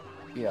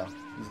 Yeah,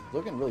 he's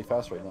looking really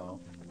fast right now.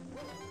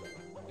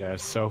 Yeah,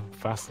 so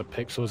fast the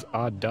pixels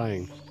are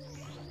dying.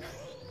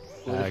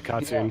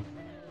 Cartoon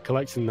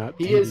collecting that.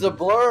 He is a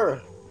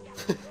blur!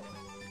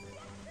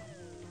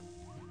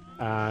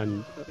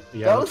 And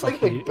yeah, that was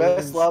like the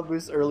best lava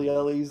boost early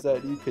Ellie's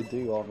that you could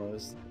do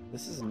almost.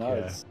 This is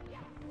nuts.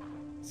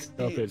 Yeah.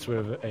 Copitz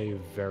with a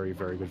very,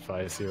 very good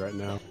fire C right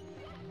now.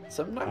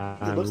 Sometimes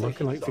and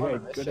looking like to get a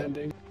good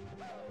ending.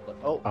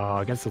 Oh,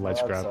 against the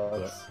ledge grab.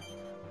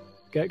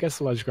 Gets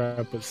the ledge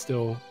grab, but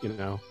still, you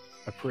know,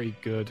 a pretty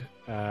good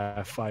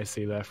fire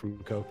C there from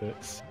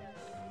Copitz.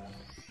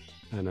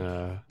 And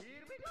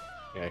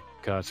yeah,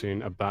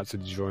 Cartoon about to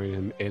join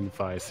him in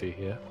fire C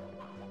here.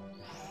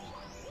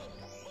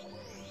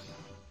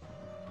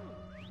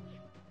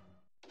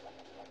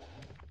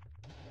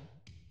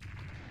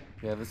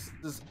 Yeah, this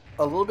is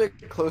a little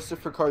bit closer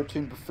for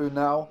CartoonBuffoon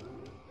now.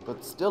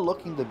 but still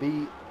looking to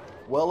be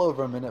well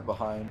over a minute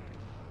behind.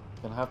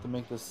 Gonna have to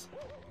make this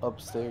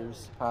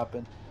upstairs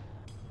happen.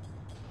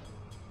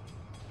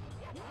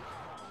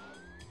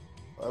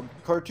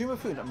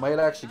 CartoonBuffoon might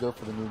actually go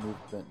for the new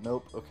movement.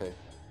 Nope, okay.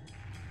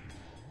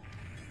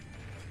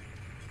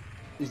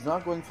 He's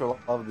not going for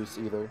lava boost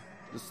either.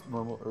 Just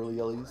normal early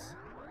Ellie's.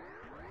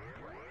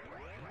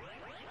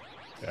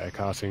 Yeah,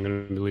 Cartoon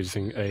going to be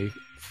losing a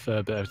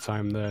fair bit of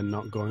time there,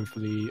 not going for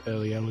the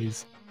early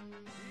Ellie's.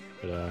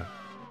 But, I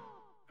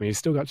mean, he's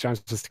still got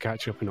chances to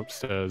catch up and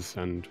upstairs,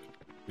 and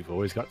we've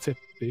always got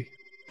Tippy.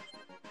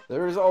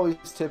 There is always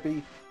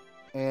Tippy,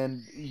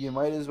 and you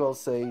might as well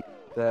say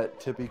that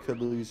Tippy could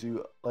lose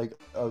you like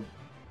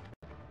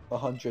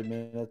 100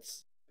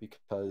 minutes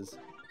because,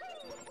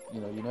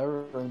 you know, you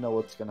never really know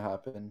what's going to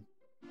happen.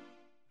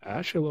 I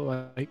actually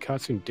look like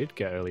Cartoon did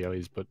get early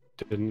Ellie's, but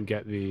didn't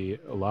get the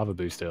lava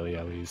boost early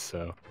Ellie's,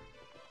 so...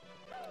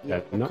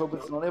 Yeah,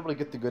 Copitz not able to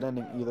get the good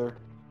ending either.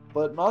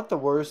 But not the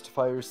worst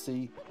Fire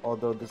C,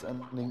 although this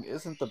ending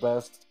isn't the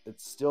best.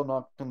 It's still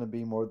not going to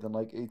be more than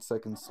like 8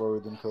 seconds slower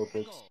than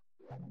Copitz.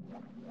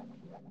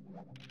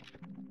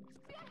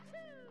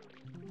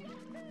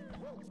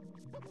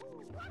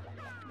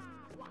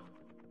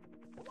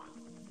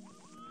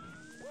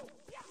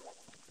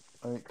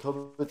 Alright,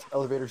 Copitz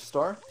elevator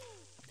star.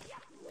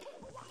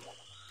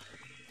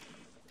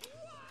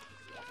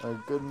 A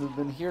good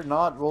movement here,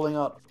 not rolling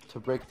out to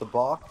break the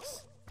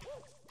box.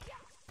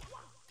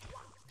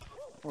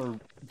 Or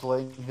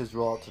delaying his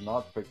rollout to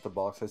not break the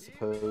box, I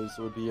suppose,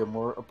 would be a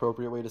more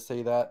appropriate way to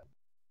say that.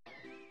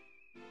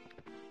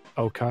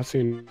 Oh,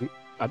 Cartoon,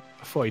 I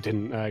thought he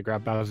didn't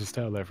grab Bowser's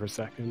tail there for a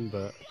second,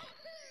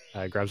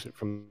 but grabs it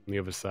from the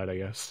other side, I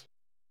guess.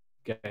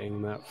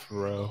 Getting that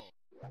throw.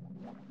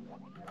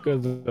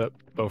 Good that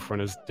both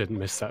runners didn't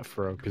miss that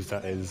throw, because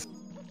that is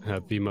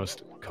the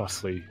most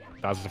costly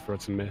Bowser throw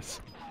to miss.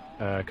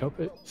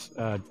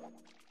 Copitz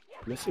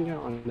missing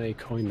out on a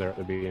coin there at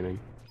the beginning.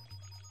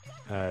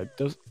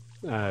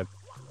 Going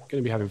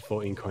to be having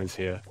 14 coins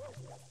here.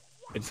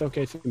 It's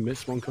okay to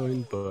miss one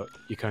coin, but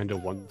you kind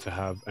of want to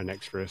have an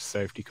extra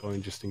safety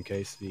coin just in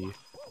case the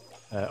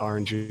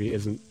RNG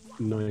isn't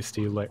nice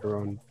to you later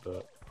on.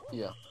 But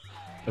yeah,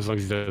 as long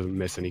as he doesn't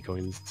miss any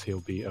coins,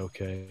 he'll be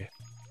okay.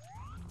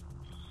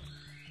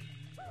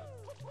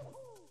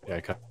 Yeah,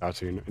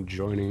 Cartoon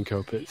joining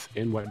Copitz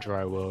in Wet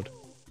Dry World.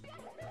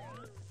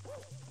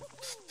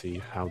 See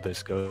how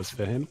this goes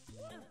for him.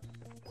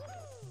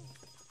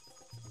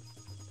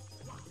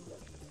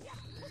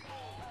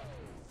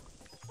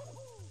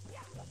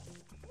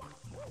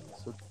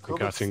 So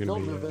Copitz still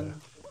moving.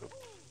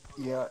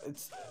 Yeah,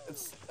 it's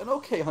an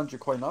okay 100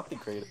 coin, not the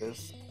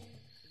greatest.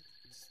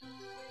 Yeah,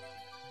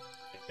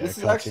 this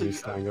is actually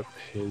starting up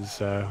his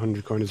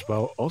 100 coin as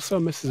well. Also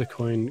misses a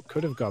coin,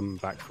 could have gone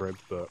back for it,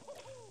 but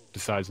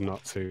decides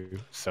not to.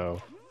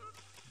 So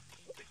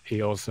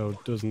he also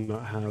does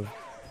not have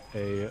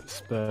a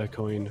spare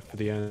coin for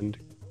the end,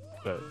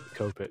 but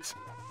Copitz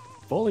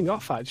falling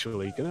off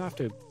actually, gonna have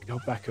to go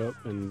back up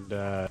and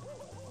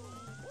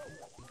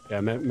yeah,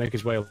 make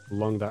his way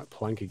along that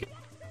plank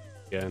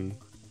again.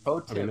 Pro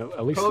tip. I mean,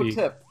 at least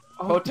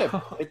Pro tip.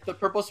 Hit the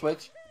purple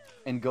switch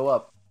and go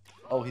up.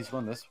 Oh, he's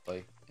going this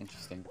way.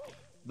 Interesting.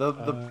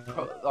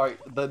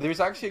 There's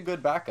actually a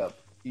good backup.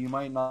 You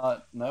might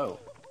not know.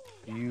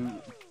 You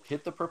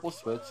hit the purple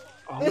switch.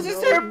 Oh, this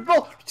is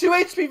terrible! 2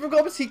 HP from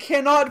Copitz. He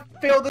cannot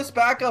fail this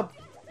backup.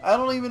 I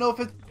don't even know if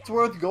it's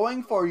worth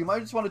going for. You might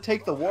just want to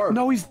take the warp.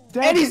 No, he's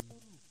dead. And he's...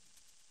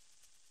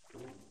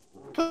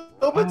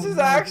 Copitz has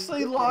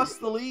actually lost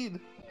the lead.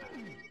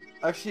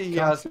 Actually, he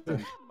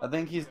hasn't. I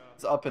think he's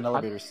up in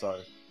elevator star.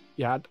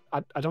 Yeah,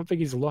 I don't think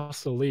he's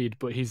lost the lead,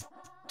 but he's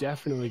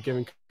definitely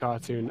giving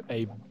Cartoon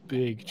a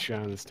big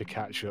chance to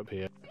catch up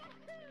here.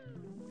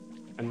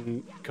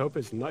 And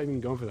Copitz not even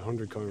going for the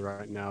 100 coin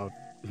right now.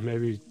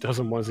 Maybe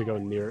doesn't want to go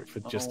near it for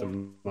just a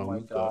moment. Oh my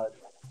god.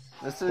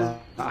 This is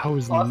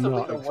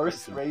possibly the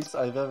worst race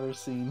I've ever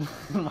seen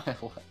in my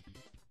life.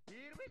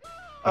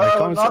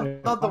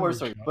 Not the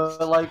worst race,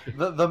 but like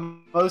the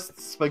most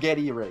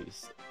spaghetti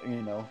race,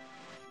 you know.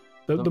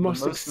 The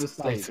most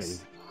exciting,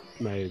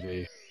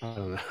 maybe. I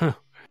don't know.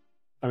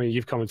 I mean,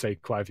 you've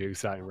commentated quite a few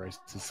exciting races,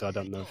 so I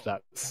don't know if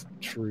that's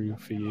true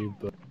for you,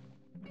 but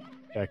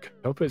yeah,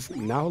 Copitz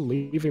now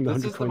leaving the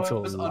 100 coin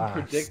till last. This is the most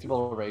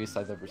unpredictable race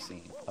I've ever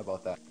seen. How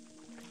about that?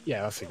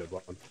 Yeah, that's a good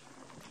one.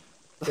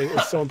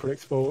 It's so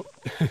unpredictable.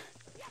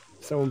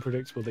 So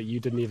unpredictable that you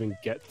didn't even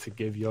get to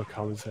give your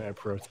commentator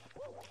pro.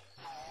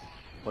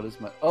 What is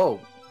my... Oh,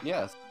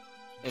 yes.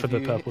 For the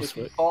purple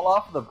switch. If you fall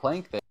off the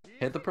plank there,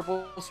 hit the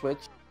purple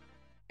switch,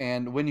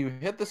 and when you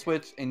hit the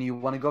switch and you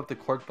want to go up the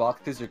cork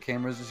boxes, your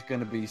camera's just going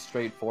to be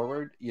straight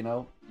forward, you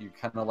know? You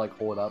kind of like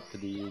hold up to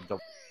the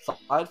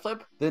side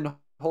flip, then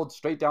hold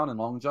straight down and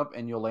long jump,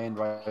 and you'll land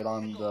right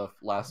on the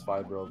last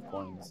 5 row of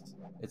coins.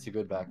 It's a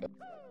good backup.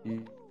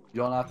 You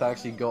don't have to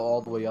actually go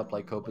all the way up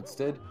like Copitz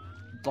did.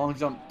 Long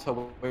jump to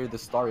where the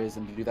star is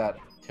and do that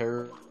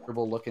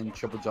terrible looking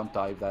triple jump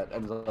dive that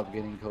ends up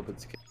getting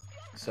Copitz kill.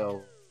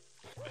 So,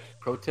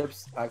 pro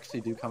tips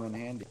actually do come in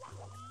handy.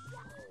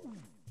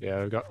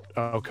 Yeah, we've got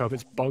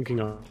Copitz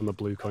bonking on the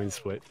blue coin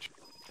switch.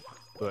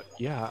 But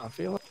yeah, I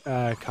feel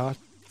like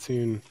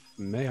Cartoon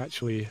may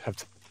actually have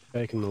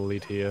taken the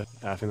lead here.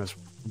 I think there's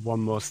one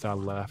more star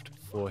left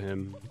for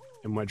him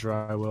in Wet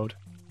Dry World.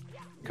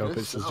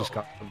 Copitz has just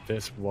got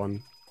this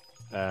one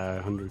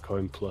 100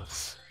 coin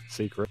plus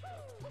secret.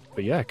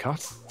 But yeah,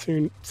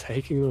 Cartoon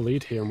taking the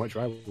lead here in Wet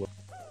Dry World.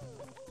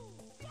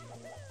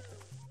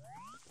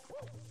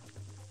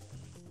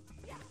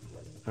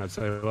 I'd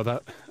say, well,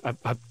 that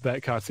I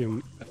bet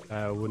Cartoon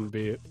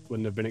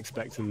wouldn't have been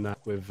expecting that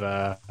with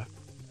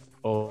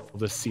all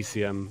the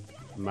CCM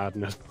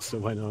madness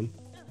that went on.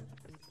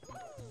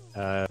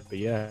 But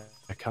yeah,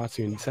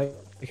 Cartoon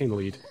taking the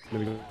lead,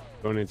 maybe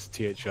going into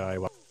THI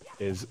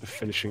is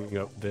finishing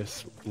up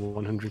this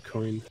 100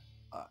 coin.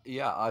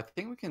 Yeah, I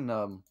think we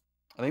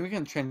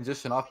can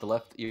transition off the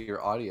left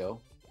ear audio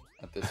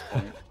at this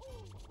point.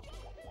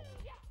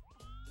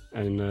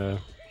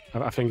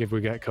 And I think if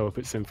we get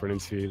Copitz in for an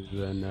interview,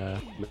 then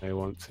they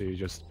want to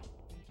just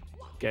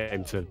get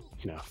him to,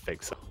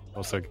 fix it.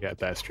 Also get a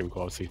better stream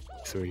quality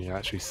so we can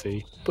actually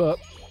see. But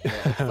yeah,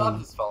 it's not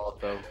his fault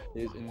though.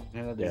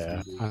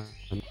 Yeah,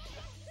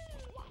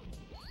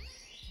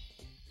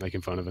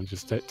 making fun of him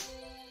just but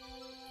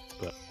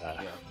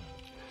yeah,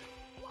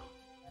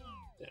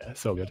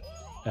 it's all good.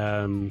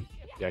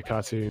 Yeah,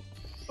 Cartoon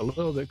a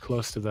little bit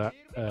close to that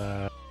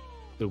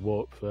the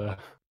warp there.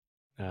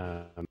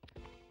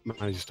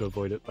 Manages to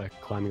avoid it by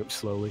climbing up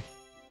slowly.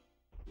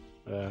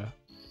 Yeah,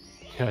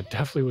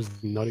 definitely was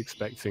not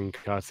expecting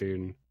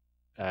Cartoon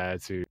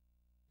to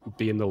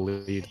be in the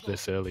lead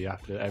this early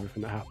after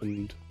everything that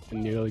happened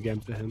in the early game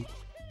for him.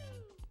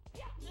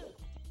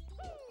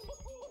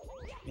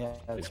 Yeah,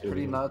 it's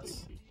pretty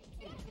nuts.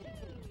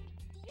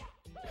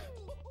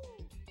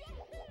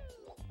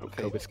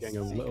 Okay, Copitz getting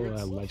a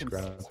little ledge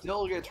grab.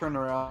 Still get turned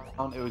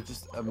around. It was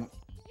just a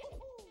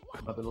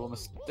little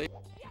mistake.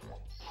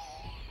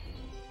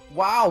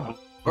 Wow,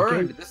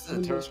 burned! Okay. This is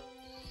a turn.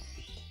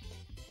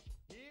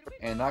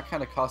 And that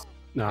kind of cost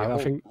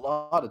a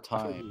lot of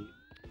time.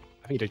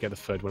 I think he did get the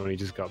third one when he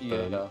just got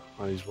burned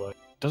on his way.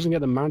 Doesn't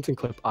get the mountain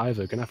clip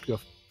either. Gonna have to go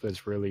for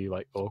this really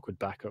awkward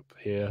backup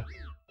here.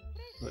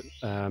 But,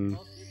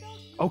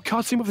 oh,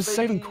 Cartoon with a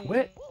save and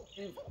quit!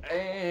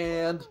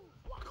 And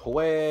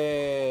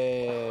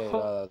quit!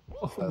 That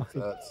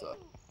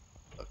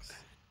sucks.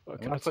 I'm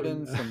gonna put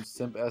in some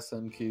simp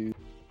SMQ.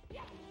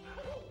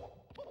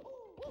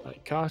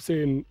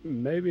 Cartoon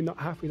maybe not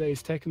happy that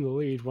he's taken the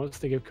lead, wants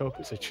to give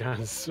Copitz a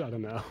chance, I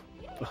don't know.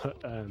 But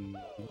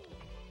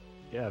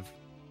yeah,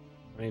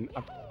 I mean,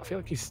 I feel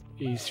like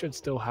he should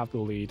still have the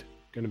lead,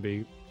 going to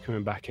be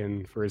coming back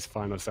in for his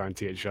final star in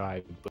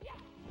THI, but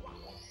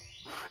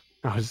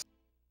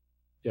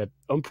yeah,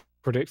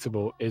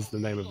 unpredictable is the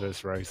name of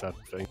this race, I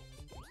think.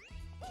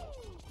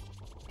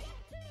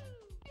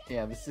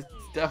 Yeah, this is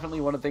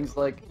definitely one of the things,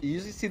 you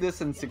usually see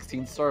this in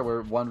 16 star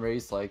where one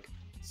race,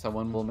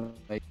 someone will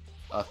make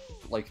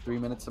 3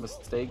 minutes of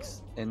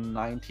mistakes in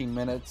 19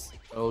 minutes.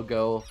 It'll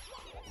go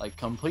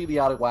completely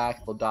out of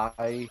whack. They'll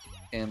die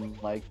in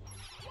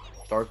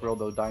Dark World,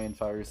 they'll die in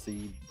Fire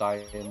Seed,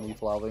 die in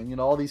Leaf Lava, and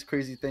all these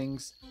crazy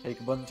things. Take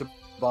a bunch of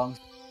bongs.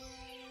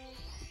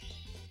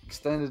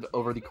 Extended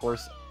over the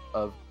course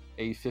of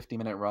a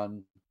 50-minute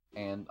run,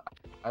 and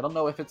I don't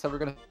know if it's ever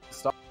gonna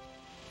stop.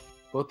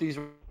 Both these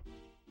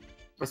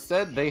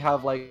said they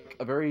have a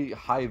very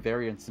high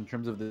variance in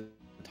terms of the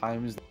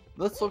times.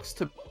 This looks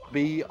to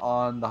be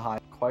on the high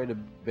quite a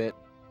bit.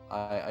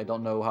 I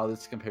don't know how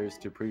this compares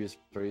to previous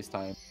race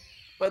time,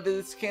 but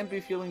this can't be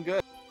feeling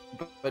good.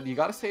 But you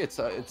gotta say it's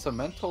a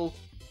mental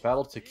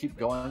battle to keep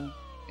going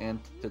and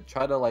to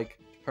try to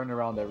turn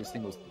around every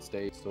single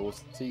stage. So we'll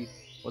see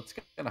what's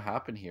gonna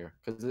happen here,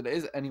 because it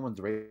is anyone's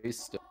race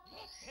still.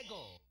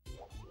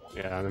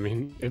 Yeah, I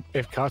mean,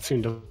 if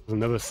Cartoon does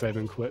another save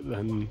and quit,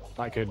 then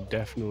that could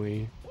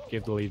definitely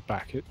give the lead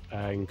back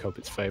in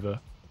Copitz's favor.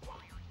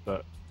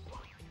 But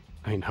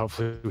I mean,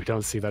 hopefully we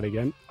don't see that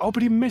again. Oh,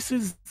 but he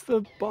misses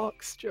the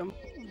box jump.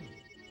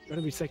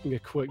 Gonna be taking a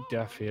quick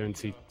death here in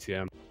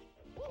TTM.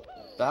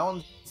 That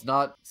one's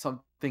not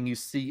something you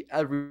see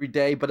every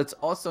day, but it's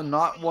also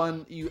not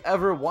one you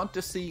ever want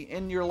to see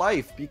in your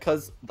life,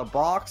 because the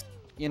box,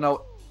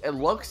 it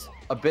looks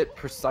a bit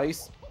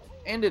precise,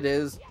 and it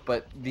is,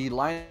 but the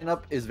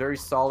lineup is very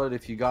solid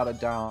if you got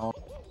it down,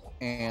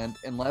 and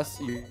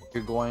unless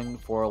you're going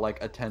for a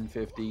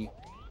 1050,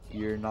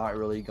 you're not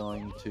really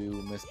going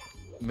to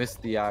miss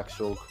the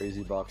actual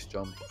crazy box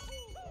jump.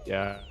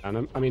 Yeah,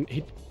 and I mean,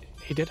 he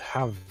did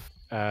have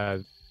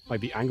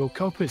the angle.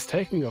 Copitz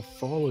taking a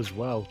fall as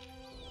well.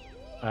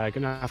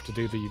 Gonna have to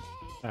do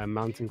the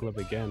mountain club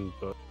again,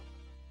 but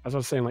as I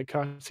was saying,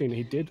 Cartoon,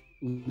 he did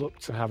look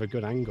to have a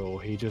good angle.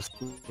 He just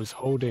was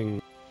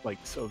holding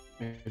sort of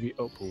maybe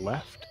up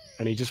left,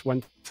 and he just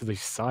went to the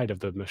side of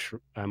the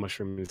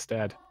mushroom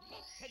instead.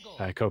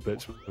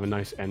 Copitz with a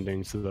nice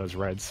ending to those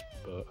reds,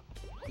 but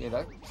yeah,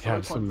 that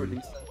pretty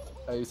decent.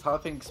 I was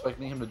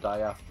expecting him to die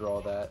after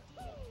all that.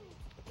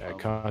 Yeah,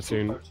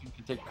 Cartoon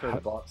can take care of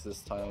the box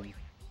this time.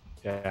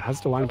 Yeah, has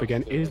to line up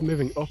again. Is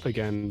moving up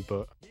again,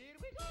 but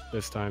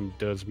this time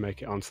does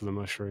make it onto the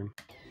mushroom.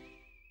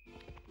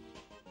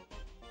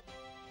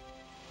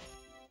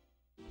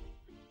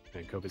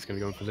 And Copitz going to be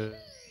going for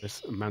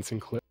this Manson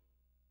clip.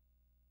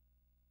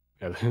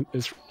 Yeah,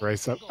 this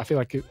race up, I feel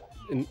like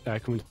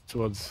coming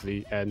towards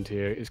the end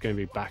here, it's going to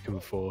be back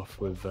and forth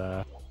with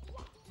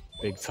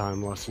big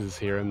time losses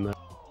here and there.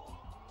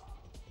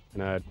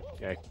 And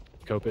yeah,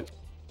 Copitz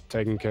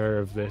taking care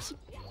of this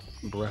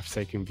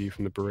breathtaking view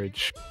from the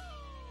bridge.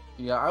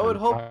 Yeah, I would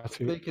hope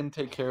they can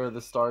take care of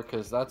the star,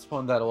 because that's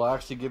one that will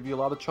actually give you a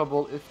lot of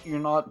trouble if you're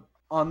not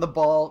on the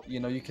ball. You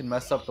know, you can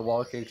mess up the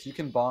wall kicks, you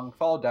can bong,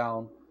 fall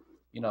down.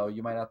 You know,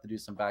 you might have to do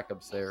some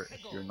backups there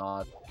if you're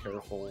not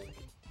careful.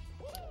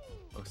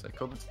 Looks like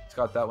Copitz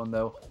got that one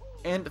though.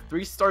 And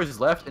 3 stars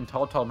left in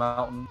Tall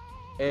Mountain.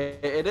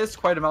 It is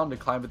quite a mountain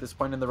to climb at this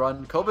point in the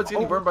run. Copitz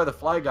getting burned by the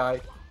Fly Guy.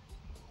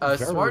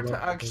 Smart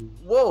to actually...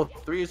 Whoa,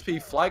 3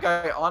 HP Fly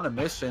Guy on a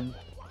mission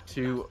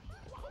to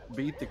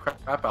beat the crap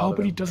out of him.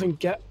 But he doesn't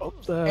get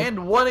up there.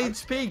 And 1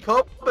 HP.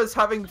 Copitz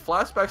having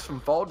flashbacks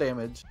from fall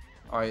damage.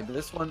 Alright,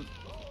 this one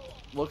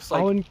looks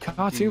like... Oh, and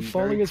Cartoon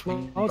falling as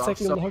well.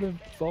 Taking a lot of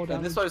fall damage.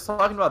 And this is what I was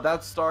talking about.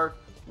 That star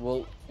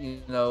will,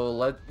 you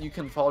know, you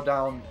can fall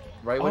down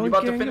right when you're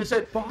about to finish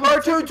it.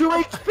 Cartoon 2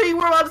 HP.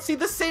 We're about to see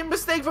the same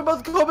mistake from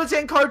both Copitz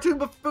and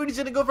CartoonBuffoon. He's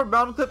gonna go for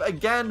Mountain Clip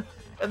again,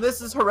 and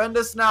this is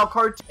horrendous now.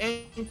 Cartoon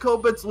and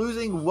Copitz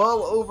losing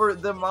well over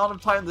the amount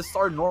of time the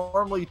star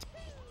normally.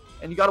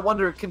 And you gotta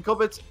wonder, can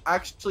Copitz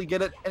actually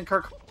get it, and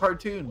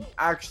Cartoon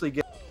actually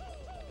get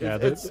it? Yeah,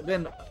 it's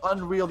been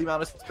unreal the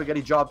amount of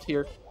spaghetti dropped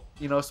here.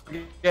 You know,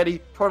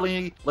 spaghetti,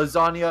 tortellini,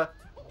 lasagna,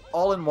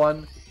 all in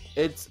one.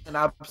 It's an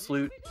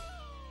absolute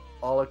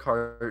a la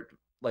carte,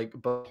 like,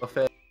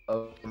 buffet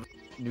of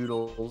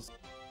noodles.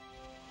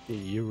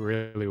 You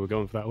really were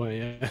going for that one,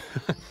 yeah.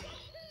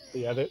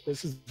 Yeah,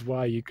 this is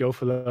why you go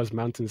for those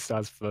mountain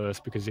stars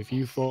first, because if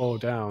you fall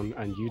down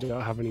and you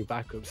don't have any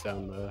backups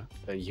down there,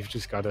 then you've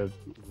just got to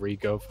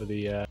re-go for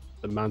the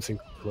mountain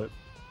clip.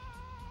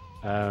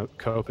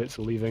 Copitz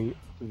leaving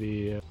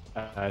the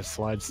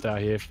slide star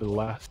here for the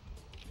last.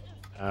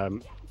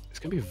 It's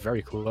going to be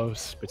very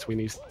close between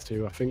these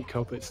two. I think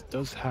Copitz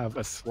does have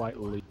a slight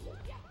lead.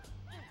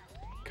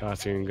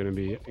 Cartoon going to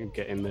be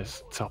getting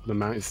this top of the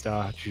mountain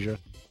star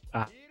just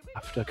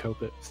after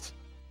Copitz.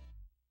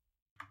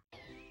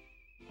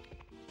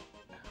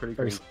 Pretty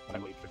very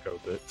slightly for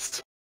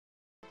Copitz.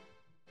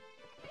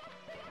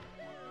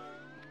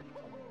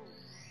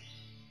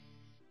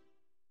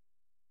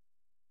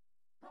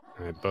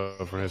 Alright,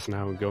 both runners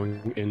now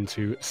going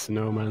into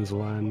Snowman's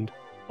Land.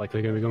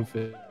 Likely going to be going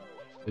for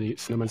the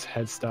Snowman's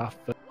head staff.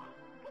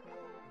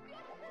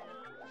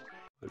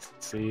 Let's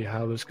see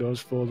how this goes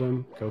for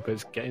them.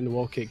 Copitz getting the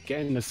wall kick,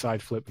 getting the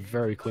side flip,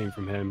 very clean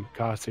from him.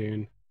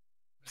 Cartoon,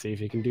 see if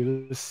he can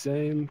do the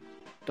same.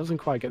 Doesn't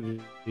quite get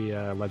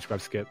the ledge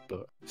grab skip,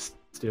 but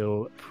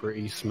still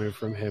pretty smooth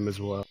from him as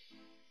well.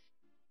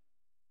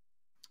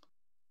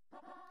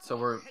 So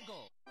we're,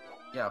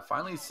 yeah,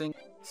 finally seeing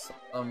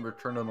some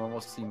return to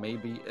normalcy.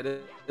 Maybe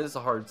it is a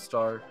hard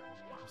star.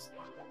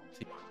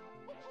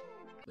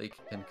 They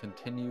can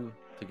continue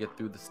to get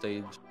through the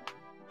stage,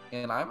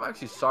 and I'm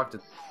actually shocked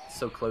it's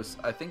so close.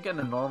 I think in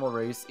a normal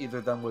race, either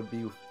of them would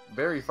be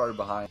very far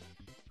behind.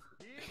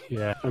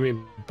 Yeah, I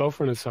mean, both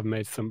runners have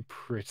made some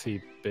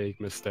pretty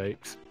big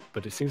mistakes,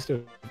 but it seems to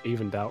have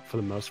evened out for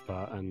the most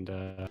part, and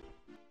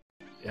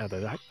yeah,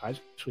 they're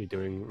actually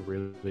doing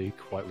really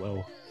quite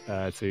well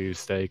to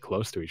stay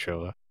close to each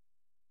other.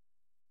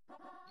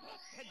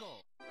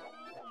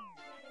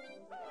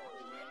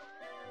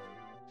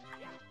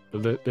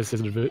 But this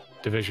is a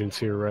Division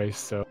 2 race,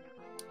 so,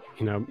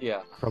 you know,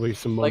 yeah, probably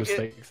some more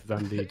mistakes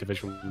than the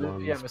Division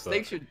 1. Yeah,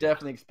 mistakes you're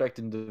definitely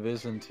expecting in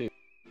Division 2.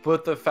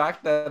 But the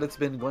fact that it's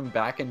been going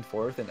back and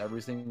forth in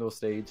every single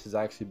stage has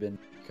actually been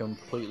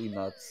completely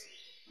nuts.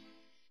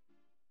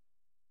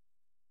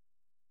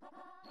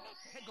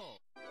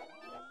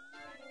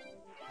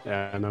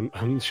 Yeah, and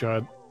I'm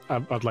sure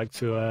I'd like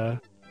to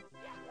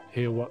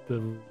hear what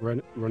the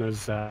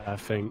runners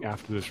think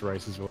after this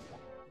race as well.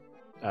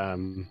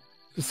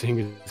 Seeing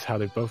as how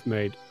they've both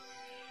made,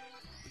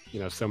 you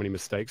know, so many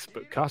mistakes,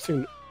 but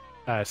Cartoon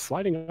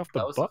sliding off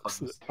the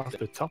box, off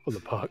the top of the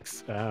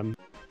box. I've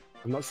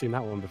not seen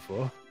that one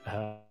before.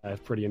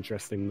 Pretty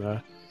interesting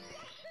there.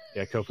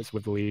 Yeah, Copitz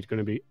with the lead, going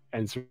to be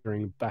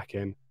entering back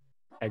in,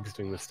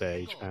 exiting the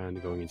stage, and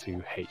going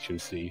into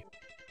H&C.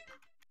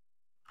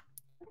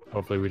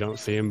 Hopefully we don't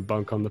see him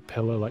bunk on the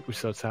pillar like we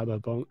saw Tabo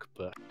bunk,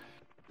 but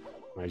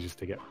manages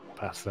to get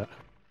past that.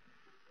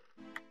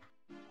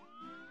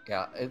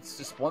 Yeah, it's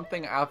just one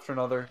thing after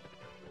another.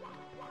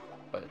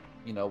 But,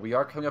 you know, we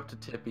are coming up to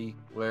Tippy,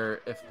 where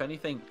if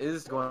anything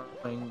is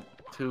going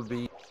to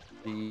be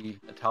the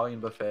Italian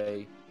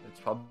buffet, it's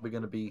probably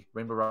going to be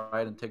Rainbow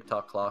Ride and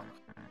TikTok Clock.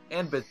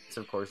 And Bits,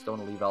 of course, don't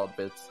want to leave out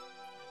Bits.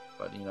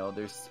 But, you know,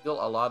 there's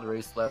still a lot of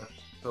race left.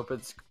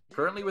 Copitz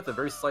currently with a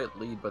very slight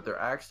lead, but they're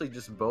actually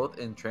just both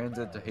in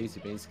transit to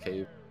Hazy Maze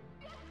Cave.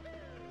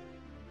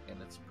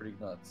 And it's pretty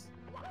nuts.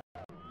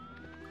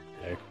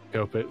 Yeah,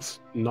 Copitz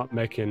not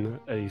making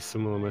a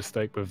similar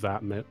mistake with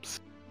that MIPS.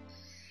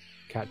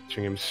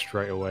 catching him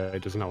straight away.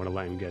 Does not want to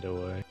let him get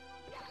away.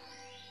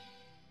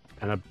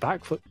 And a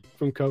backflip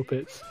from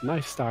Copitz.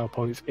 Nice style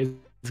points. Is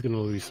going to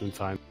lose some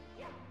time.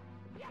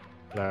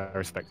 But I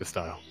respect the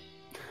style.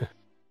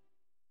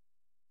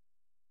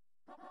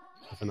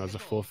 I think that was a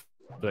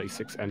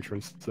 4:36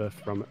 entrance there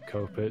from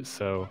Copitz.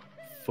 So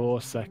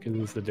 4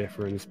 seconds the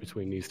difference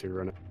between these two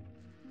runners.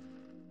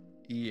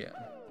 Yeah.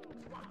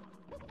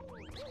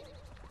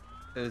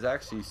 It is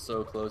actually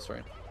so close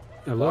right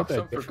now. A little Box bit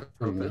jump for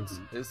different.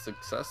 Copitz is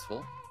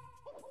successful.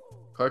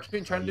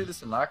 Cartoon trying to do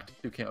this in Lact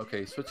 2 cam.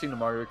 Okay, switching to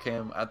Mario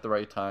Cam at the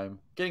right time.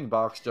 Getting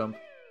box jump.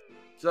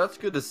 So that's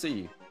good to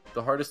see.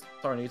 The hardest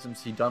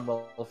items he done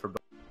well for both.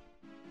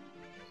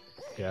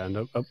 Yeah, and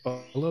a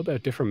little bit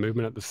of different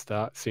movement at the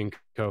start. Seeing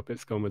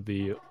Copitz going with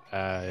the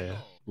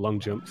long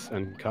jumps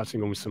and Cartoon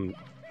going with some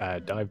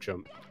dive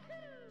jump.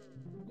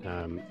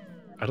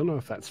 I don't know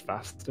if that's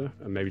faster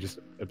and maybe just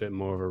a bit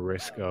more of a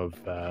risk of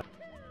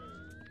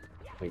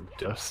like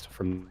dust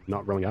from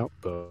not rolling out,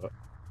 but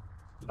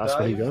that's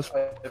what he goes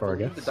for, I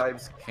guess. The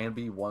dives can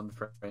be 1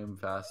 frame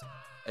fast,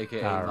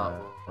 aka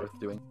not worth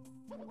doing.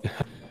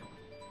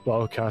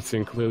 Well,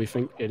 Cartoon clearly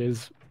think it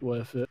is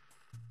worth it.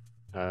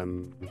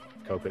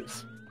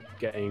 Copitz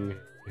getting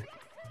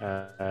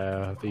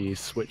the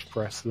switch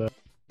press there.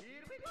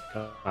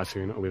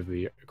 Cartoon with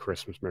the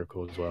Christmas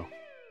miracle as well.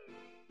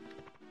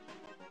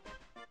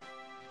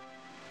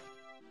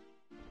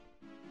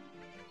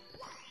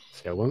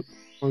 So yeah,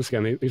 once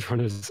again, these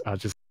runners are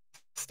just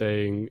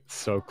staying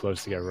so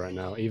close together right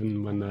now,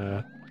 even when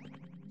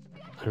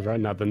right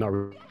now they're not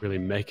really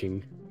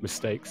making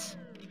mistakes.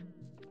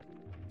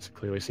 So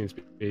clearly seems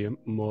to be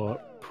more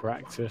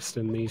practiced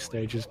in these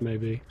stages,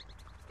 maybe.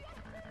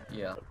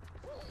 Yeah,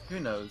 who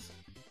knows?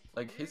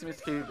 Like, Hazelmead's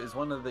Cave is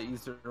one of the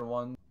easier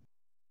ones,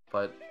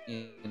 but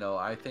you know,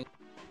 I think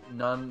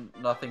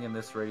nothing in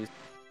this race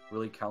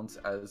really counts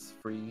as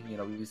free. You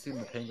know, we've seen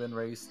the Penguin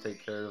race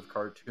take care of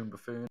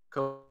CartoonBuffoon.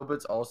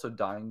 Copitz also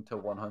dying to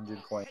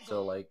 100 coins,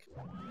 so like,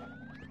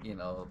 you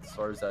know,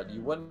 stars that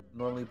you wouldn't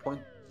normally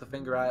point the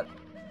finger at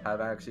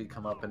have actually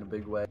come up in a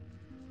big way.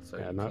 So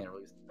yeah, you can't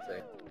really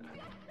say.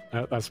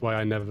 That's why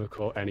I never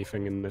call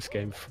anything in this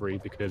game free,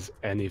 because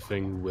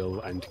anything will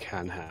and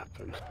can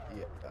happen.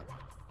 Yeah.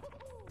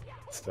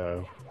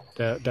 So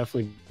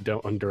definitely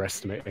don't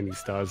underestimate any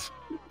stars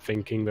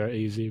thinking they're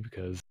easy,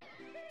 because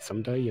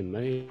someday you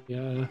may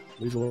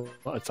lose a lot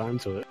of time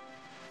to it.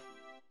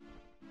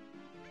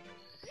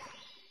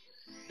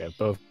 Yeah,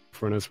 both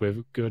runners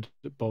with good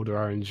boulder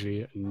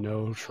RNG,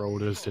 no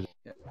shoulders to.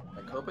 Yeah,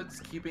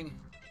 Copitz keeping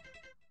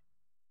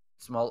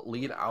small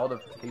lead out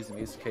of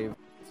Hazelmead's Cave.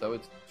 So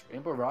it's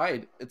Rainbow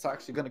Ride. It's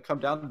actually going to come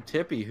down to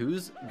Tippy.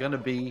 Who's going to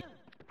be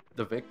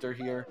the victor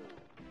here?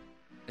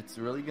 It's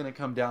really going to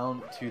come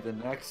down to the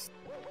next,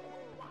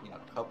 you know,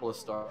 couple of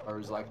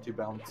stars, like to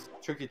bounce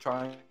tricky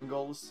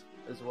triangles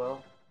as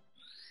well.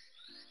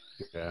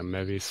 Yeah,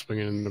 maybe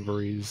swinging in the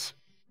breeze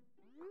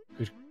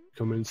could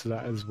come into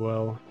that as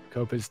well.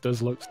 Copitz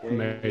does look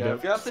made up.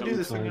 If you have to do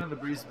the swinging in the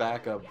breeze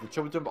backup, the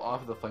jump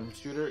off of the flame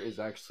shooter is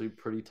actually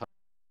pretty tough.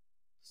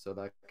 So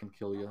that can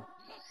kill you.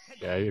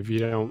 Yeah, if you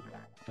don't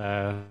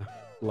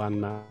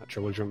land that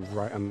triple jump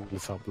right on the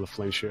top of the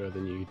flame shooter,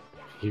 then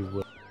you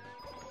will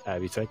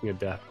be taking a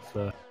death.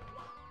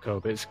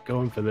 Copitz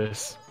going for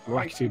this.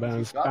 Lact 2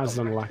 bounce, bounces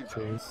on Lact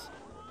 2.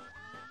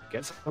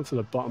 Gets onto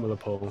the bottom of the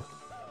pole.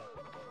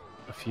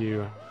 A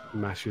few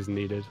mashes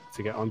needed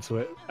to get onto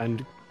it.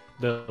 And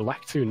the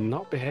Lact 2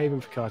 not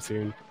behaving for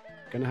Cartoon.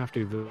 Gonna have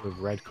to do the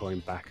red coin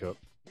back up.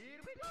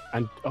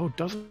 And,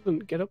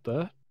 doesn't get up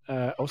there.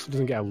 Also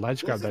doesn't get a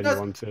ledge grab that he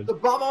wanted. The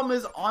bomb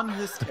is on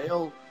his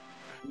tail,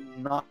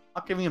 not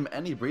giving him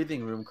any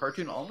breathing room.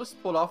 Cartoon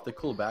almost pulled off the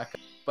cool back,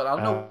 but I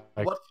don't know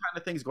what kind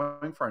of thing's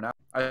going for now.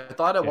 I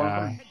thought at one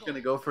point he was going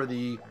to go for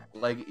the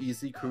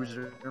easy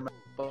cruiser,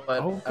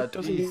 but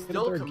he's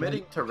still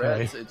committing to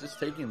reds. It's just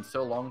taking him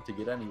so long to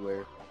get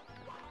anywhere.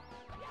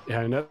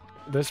 Yeah, and at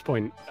this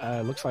point,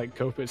 looks like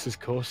Copitz is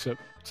close up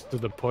to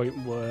the point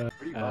where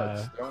pretty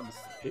much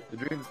they're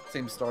doing the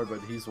same star, but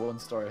he's 1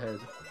 star ahead.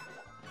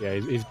 Yeah,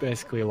 he's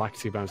basically a Lact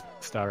 2 bounce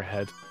star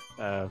ahead,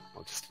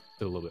 just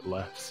a little bit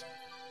less.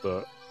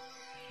 But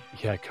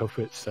yeah,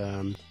 Copitz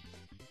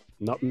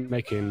not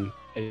making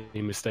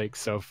any mistakes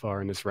so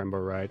far in this Rainbow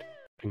Ride.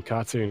 And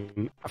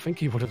Cartoon, I think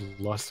he would have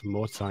lost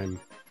more time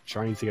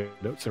trying to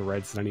get up to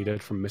reds than he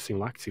did from missing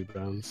Lact 2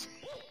 bounce.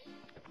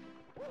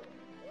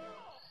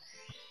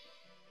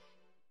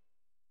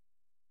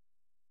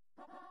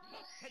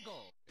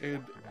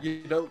 And,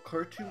 you know,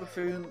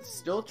 CartoonBuffoon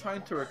still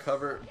trying to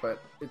recover,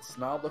 but it's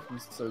not looking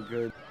so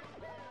good.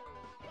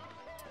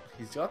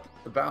 He's got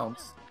the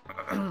bounce.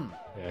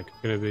 Yeah,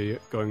 going to be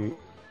going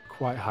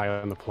quite high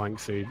on the plank,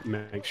 so he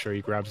make sure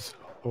he grabs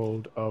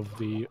hold of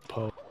the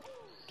pole.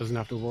 Doesn't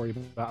have to worry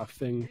about a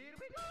thing.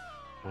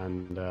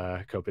 And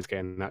Copitz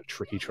getting that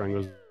tricky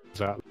triangle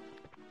out.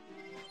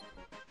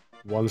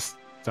 1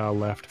 star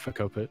left for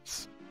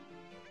Copitz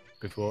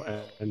before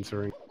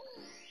entering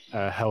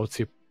Hell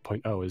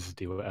 2.0 is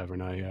do whatever,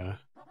 and I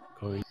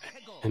going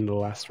in the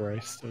last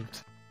race.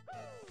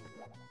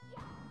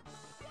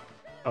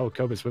 Oh,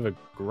 Copitz with a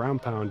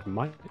ground pound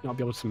might not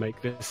be able to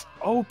make this.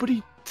 Oh, but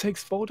he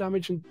takes fall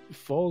damage and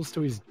falls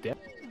to his death.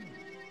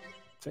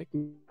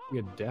 Taking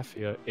a death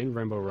here in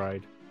Rainbow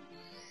Ride.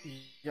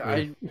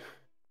 Yeah,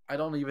 I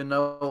don't even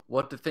know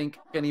what to think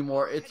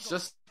anymore. It's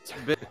just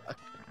been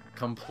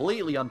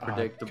completely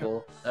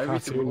unpredictable. Every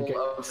single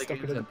of the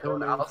games have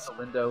thrown out the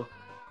window.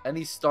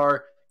 Any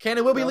star. Can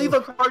it will be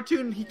lethal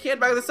Cartoon? He can't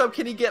back this up.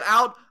 Can he get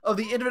out of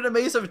the infinite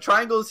maze of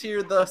triangles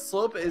here? The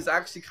slope is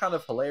actually kind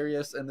of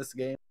hilarious in this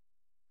game.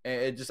 And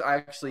it just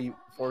actually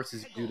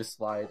forces you to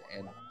slide,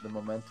 and the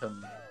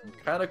momentum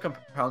kind of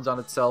compounds on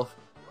itself.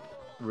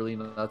 Really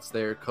nuts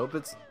there.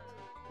 Copitz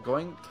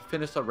going to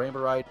finish up Rainbow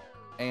Ride,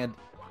 and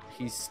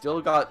he's still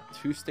got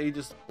 2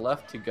 stages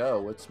left to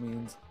go, which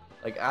means,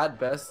 like, at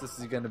best, this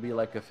is going to be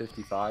like a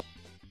 55.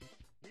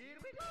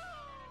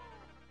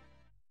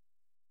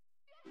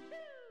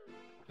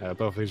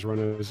 Both these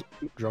runners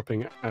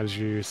dropping, as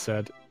you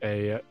said,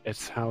 a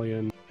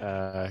Italian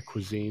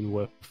cuisine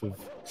worth of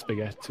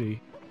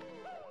spaghetti.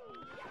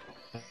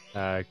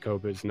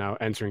 Copitz now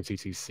entering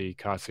TTC.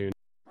 Cartoon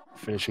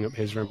finishing up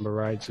his Rainbow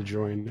Ride to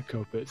join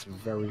Copitz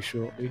very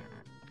shortly.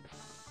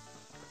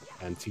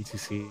 And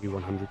TTC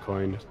 100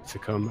 coin to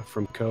come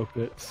from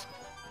Copitz.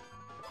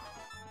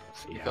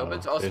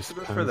 Copitz also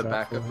goes for the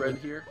backup red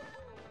here.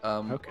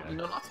 Okay. You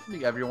know, not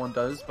something everyone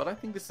does, but I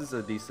think this is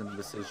a decent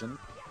decision.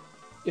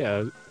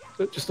 Yeah,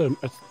 just a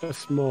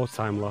small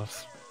time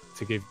loss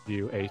to give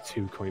you a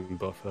 2 coin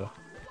buffer.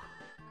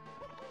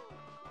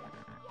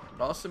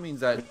 It also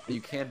means that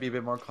you can be a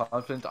bit more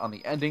confident on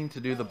the ending to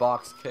do the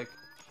box kick.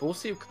 But we'll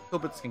see if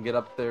Copitz can get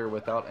up there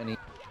without any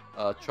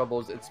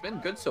troubles. It's been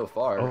good so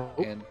far.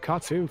 And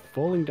Cartoon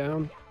falling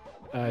down.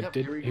 Yep,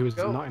 he was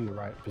not in the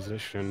right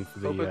position for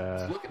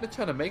the. Looking to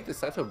try to make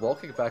this type of wall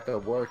kick back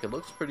up work. It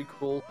looks pretty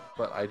cool,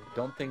 but I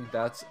don't think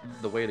that's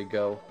the way to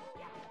go.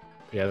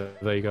 Yeah,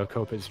 there you go.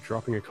 Copitz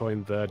dropping a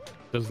coin there.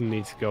 Doesn't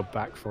need to go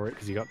back for it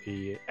because he got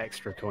the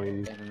extra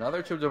coins. And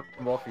another tip of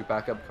wall kick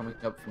back up coming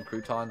up from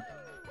Crouton.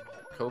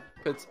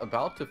 Copitz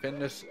about to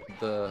finish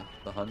the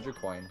 100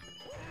 coin.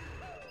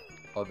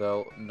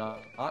 Although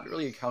not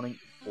really accounting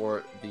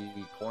for the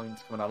coins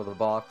coming out of the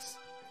box.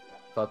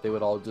 Thought they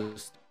would all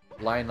just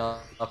line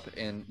up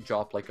and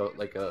drop like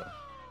a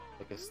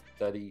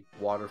steady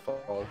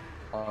waterfall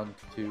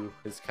onto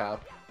his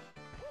cap.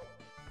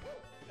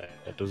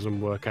 It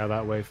doesn't work out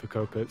that way for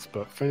Copitz,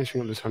 but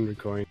finishing up this 100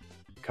 coin,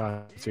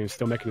 Cartoon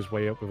still making his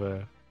way up with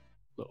a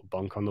little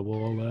bonk on the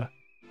wall there.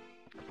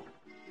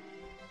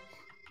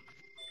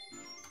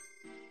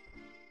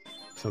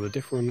 So the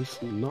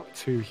difference, not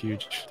too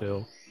huge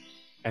still.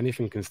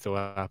 Anything can still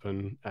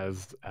happen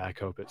as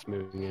Copitz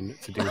moving in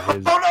to do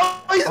his...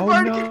 Oh no! He's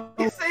burned! No!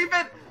 Can he save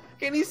it?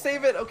 Can he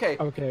save it? Okay.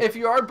 Okay. If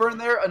you are burned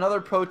there, another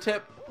pro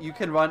tip, you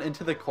can run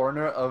into the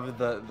corner of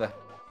the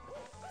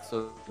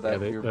so that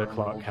the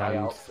clock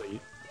hand,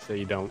 so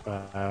you don't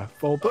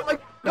fall. But, oh my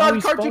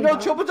god, Cartoon, no,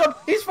 triple jump!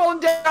 He's falling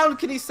down!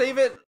 Can he save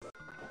it?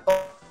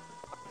 Oh.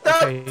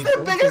 That's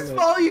the biggest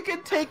fall you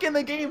can take in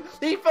the game!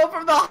 He fell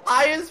from the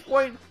highest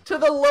point to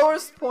the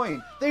lowest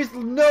point! There's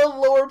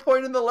no lower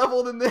point in the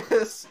level than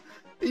this!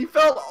 He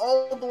fell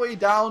all the way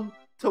down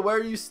to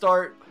where you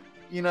start,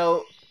 you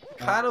know,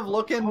 kind of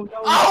looking... Oh, no.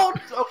 Oh!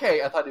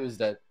 Okay, I thought he was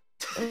dead.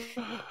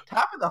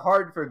 Tapping the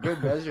heart for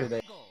good measure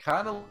there.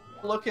 Kind of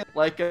looking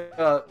like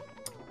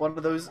one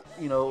of those,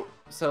 you know,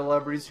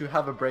 celebrities who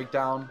have a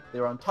breakdown. They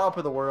were on top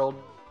of the world.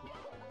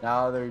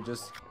 Now they're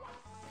just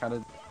kind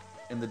of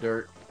in the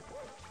dirt.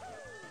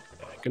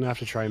 Gonna have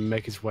to try and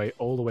make his way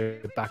all the way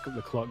back up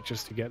the clock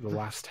just to get the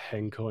last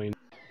 10 coin.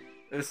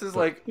 This is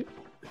like...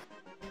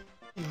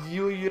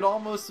 You'd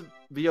almost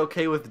be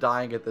okay with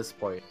dying at this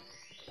point.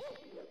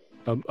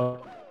 A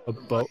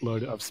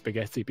boatload of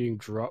spaghetti being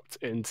dropped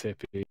in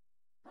Tippy.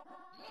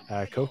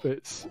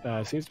 Copitz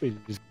seems to be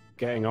just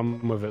getting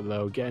on with it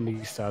though, getting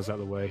these stars out of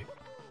the way.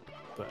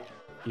 But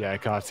yeah,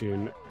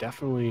 Cartoon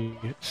definitely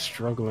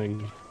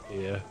struggling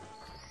here.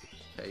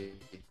 Okay.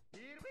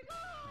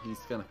 He's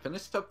gonna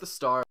finish up the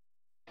star.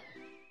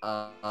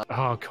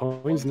 Oh,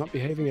 coin's not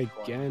behaving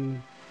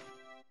again.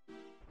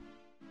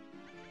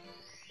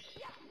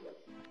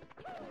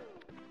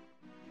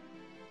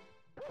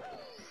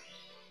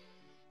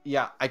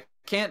 Yeah, I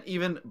can't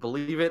even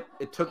believe it.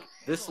 It took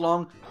this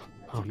long.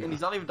 Oh, and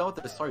he's not even done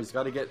with the star. He's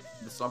got to get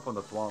the stump on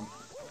the thwomp.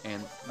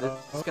 And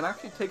this can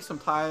actually take some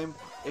time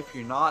if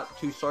you're not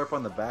too sharp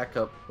on the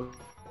backup.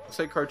 Looks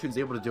like Cartoon's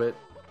able to do it.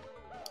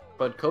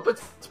 But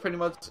Copitz pretty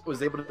much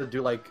was able to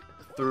do like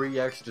 3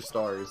 extra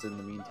stars in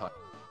the meantime.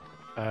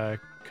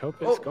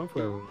 Copitz going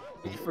for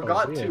he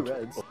forgot 2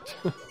 reds.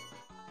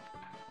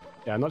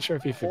 Yeah, I'm not sure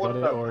if he forgot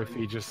it or if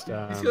he just...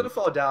 He's gonna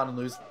fall down and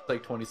lose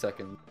like 20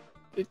 seconds.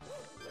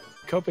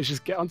 Copitz,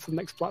 just get onto the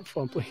next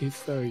platform,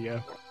 please. There we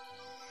go.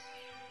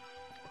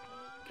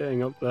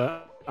 Getting up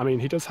there. I mean,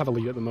 he does have a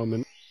lead at the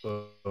moment,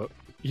 but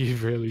you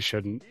really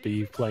shouldn't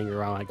be playing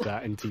around like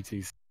that in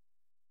TTC.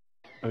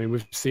 I mean,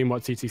 we've seen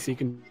what TTC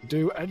can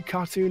do, and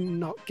Cartoon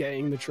not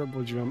getting the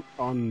triple jump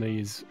on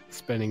these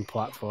spinning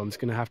platforms.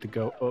 Gonna have to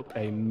go up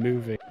a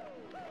moving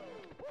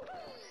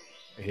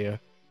here.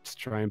 to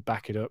try and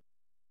back it up.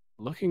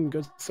 Looking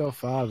good so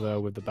far, though,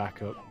 with the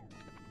backup.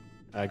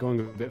 Going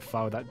a bit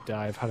far with that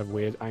dive, had a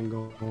weird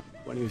angle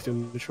when he was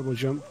doing the triple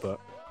jump, but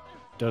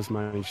does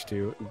manage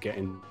to get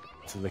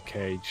into the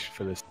cage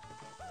for this.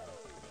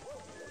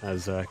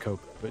 As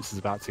Copitz is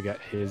about to get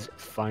his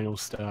final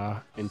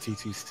star in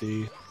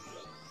TTC,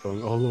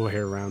 going all the way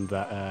around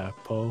that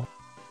pole.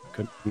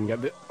 Couldn't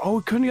get the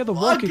wall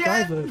kick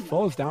either.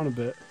 Falls down a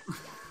bit.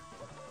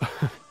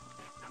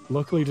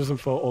 Luckily, he doesn't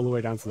fall all the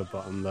way down to the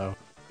bottom though.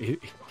 He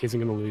isn't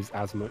going to lose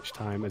as much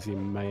time as he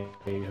may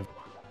have,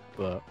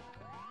 but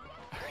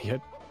yeah,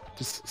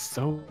 just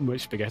so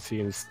much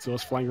spaghetti and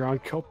sauce flying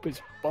around.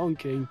 Copitz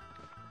bonking.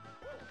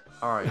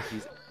 All right,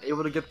 he's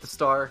able to get the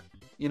star.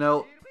 You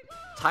know,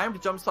 time to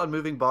jumps on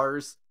moving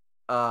bars.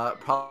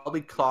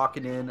 Probably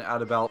clocking in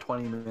at about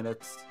 20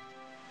 minutes.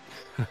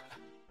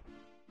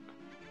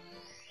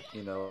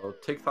 You know,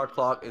 TikTok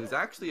clock is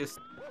actually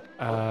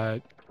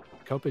a.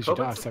 Copitz, you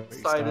don't have 70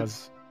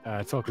 stars.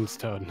 Talking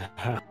stone.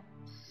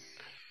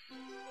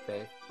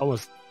 Okay.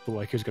 Almost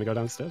like he was going to go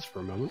downstairs for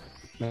a moment.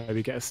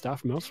 Maybe get a star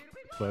from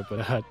elsewhere,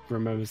 but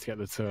remembers to get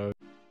the toad.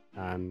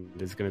 And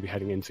is going to be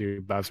heading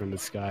into Bowser in the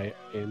Sky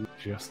in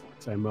just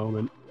a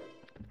moment.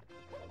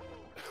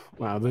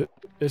 Wow,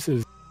 this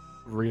is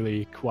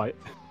really quite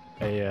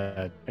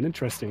an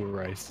interesting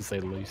race, to say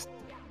the least.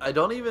 I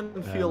don't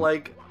even feel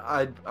like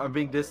I'm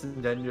being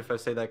disingenuous if I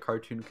say that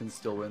Cartoon can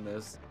still win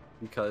this,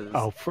 because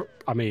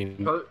I mean,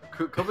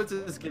 Copitz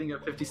is getting a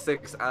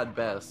 56 at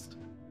best.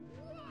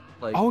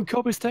 Like, and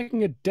Copitz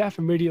taking a death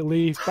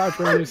immediately.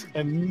 Speedrun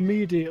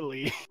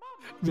immediately.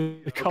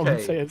 The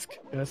commentators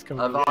coming.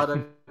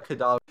 Avada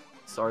Kedavra.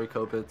 Sorry,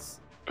 Copitz.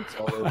 It's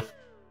all over.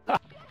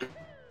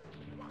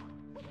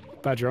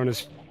 Speedrun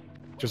is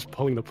just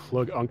pulling the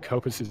plug on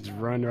Copitz's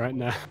run right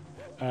now.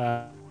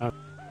 I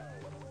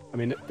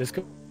mean, this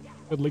could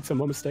lead some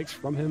more mistakes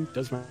from him.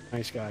 Does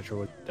manage to get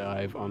a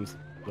dive on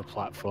the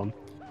platform.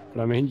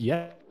 But I mean,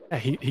 yeah,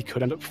 he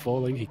could end up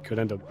falling. He could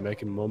end up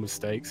making more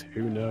mistakes.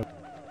 Who knows?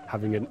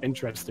 Having an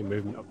interesting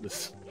movement up the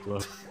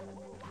slope.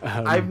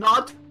 I'm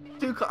not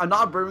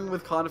brimming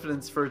with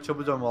confidence for a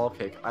triple jump wall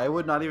kick. I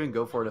would not even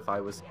go for it if I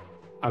was.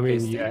 I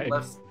mean, yeah.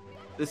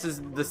 This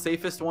is the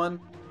safest one,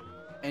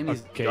 and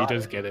he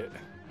does get it.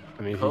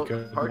 I mean, he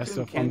could mess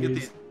up can on get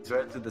these. these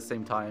reds at the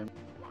same time.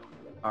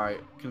 All right,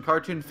 can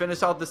Cartoon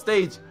finish out the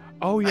stage?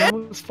 Oh, he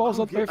almost falls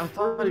off there. I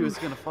thought he was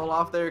gonna fall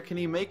off there. Can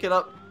he make it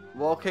up?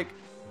 Wall kick.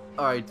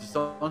 All right, just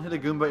don't hit a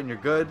Goomba and you're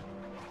good.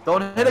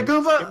 Don't hit a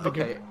Goomba.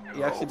 Okay,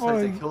 he actually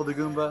decides to kill the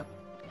Goomba.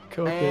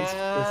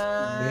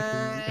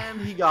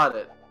 And he got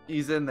it.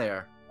 He's in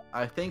there.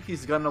 I think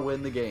he's gonna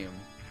win the game.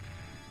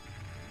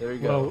 There you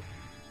go.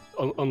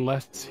 Well,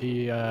 unless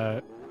he,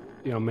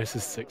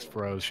 misses 6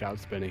 throws,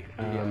 shouts Spinny.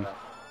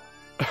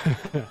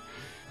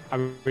 I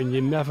mean,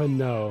 you never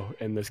know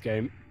in this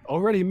game.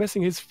 Already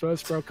missing his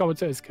first throw,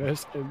 Commentator's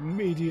Curse,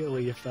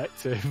 immediately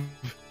effective.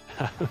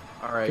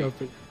 Alright.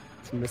 Copitz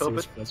missing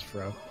his first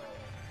throw.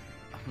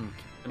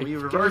 Can we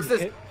reverse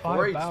this?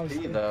 4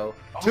 HP though.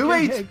 2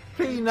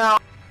 HP now!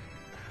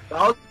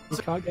 You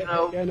can't get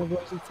hit again,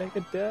 otherwise you take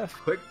a death.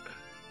 Quick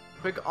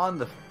on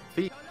the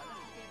feet.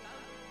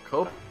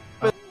 Copitz.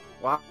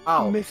 Wow.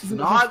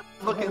 Not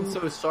looking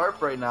so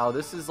sharp right now.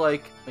 This is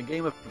like a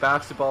game of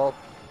basketball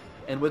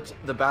in which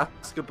the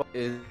basketball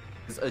is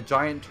a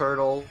giant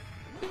turtle,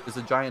 is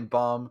a giant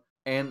bomb,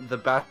 and the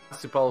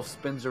basketball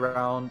spins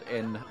around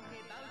and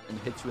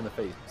hits you in the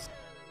face.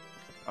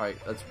 Alright,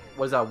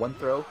 what is that, 1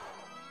 throw?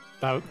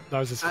 That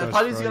was his first I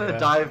thought he was throw, gonna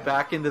dive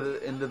back into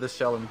the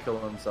shell and kill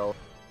himself.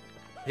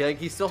 Yeah,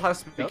 he still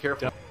has to be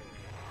careful.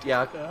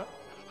 Yeah.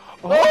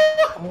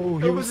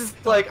 It was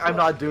just like, I'm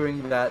not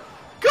doing that.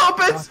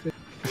 Copitz!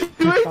 2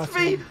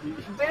 HP!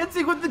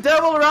 Dancing with the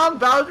devil around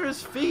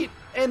Bowser's feet!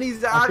 And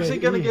he's actually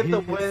gonna get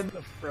the win.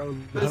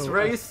 This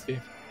race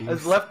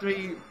has left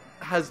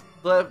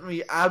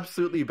me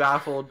absolutely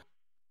baffled.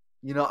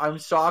 You know, I'm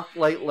shocked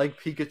like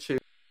Pikachu.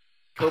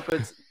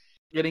 Copitz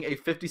getting a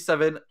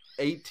 57,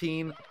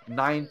 18,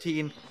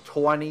 19,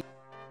 20,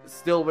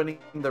 still winning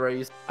the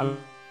race.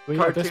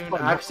 Cartoon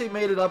actually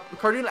made it up.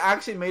 Cartoon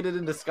actually made it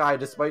into Sky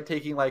despite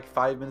taking like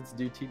 5 minutes to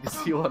do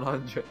TTC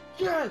 100.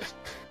 Yes!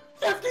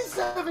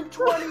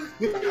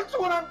 57-20! That's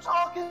what I'm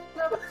talking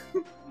about!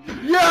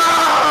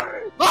 Yeah!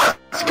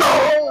 Let's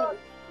go!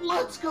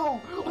 Let's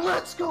go!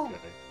 Let's go!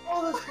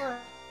 Oh, let's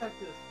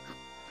practice.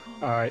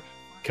 Alright,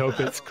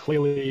 Copitz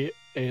clearly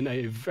in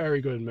a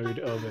very good mood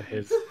over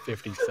his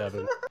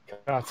 57.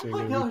 Cartoon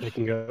going to be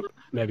picking up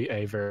maybe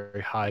a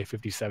very high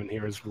 57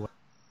 here as well.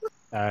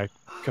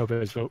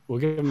 Copitz, we'll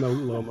give him a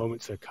little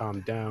moment to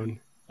calm down.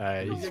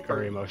 He's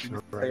very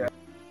emotional right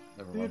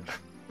now.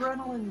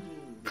 Adrenaline.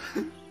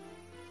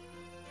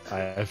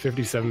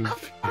 57,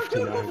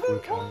 59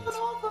 counts.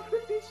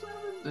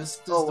 This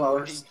is the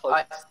worst.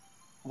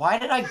 Why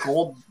did I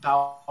gold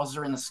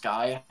Bowser in the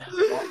Sky?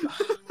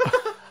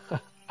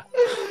 That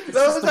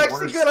was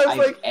actually good. I was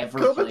like,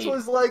 Copitz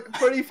was like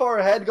pretty far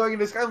ahead going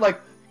into the sky. I'm like,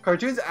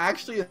 Cartoon's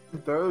actually in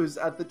throws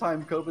at the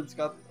time Copitz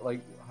got,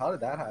 like, how did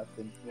that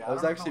happen? Yeah, that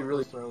was actually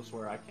really... throws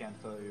where I can't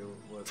tell you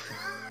what...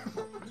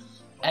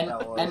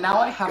 and now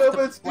I have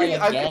Copitz, to play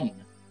again.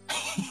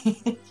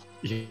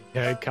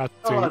 Yeah,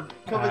 Cartoon.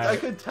 Copitz, I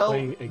could tell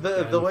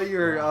the way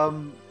you're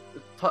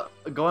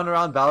going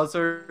around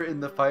Bowser in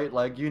the fight,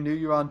 like, you knew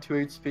you were on 2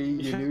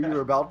 HP, you knew you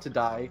were about to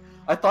die.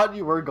 I thought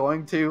you were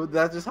going to,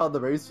 that's just how the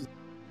race was.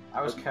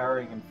 I was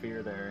cowering in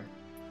fear there.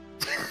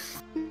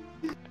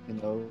 You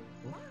know?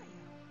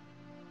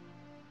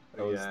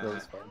 That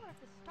was fun.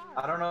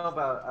 I don't know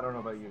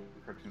about you,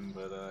 Cartoon,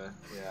 but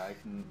yeah,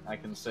 I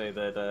can say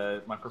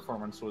that my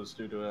performance was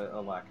due to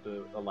a lack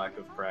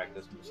of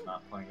practice and just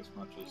not playing as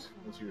much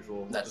as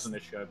usual. That's an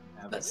issue I've been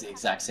having. That's the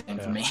exact same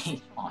for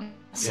me,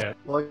 honestly. Yeah.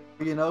 Well,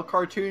 you know,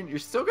 Cartoon, you're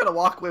still gonna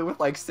walk away with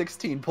like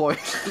 16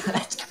 points.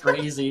 That's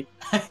crazy.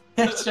 I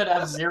should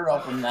have 0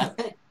 from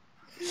that.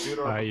 Due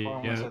to our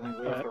performance, I think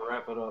we have to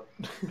wrap it up.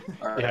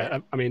 Yeah,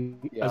 I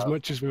mean, as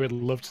much as we would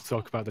love to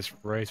talk about this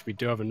race, we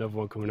do have another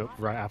one coming up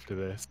right after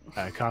this.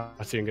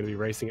 Cartoon going to be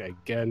racing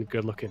again.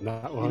 Good luck in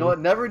that one. You know what?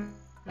 Never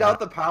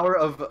doubt the power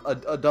of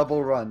a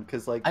double run,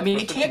 because like. I mean,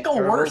 it can't go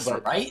worse,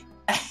 right?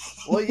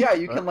 Well, yeah,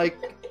 you can like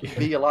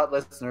be a lot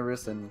less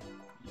nervous and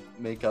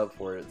make up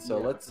for it. So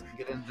let's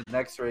get into the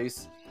next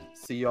race.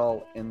 See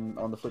y'all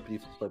on the flippity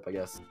flip, I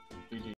guess. GG.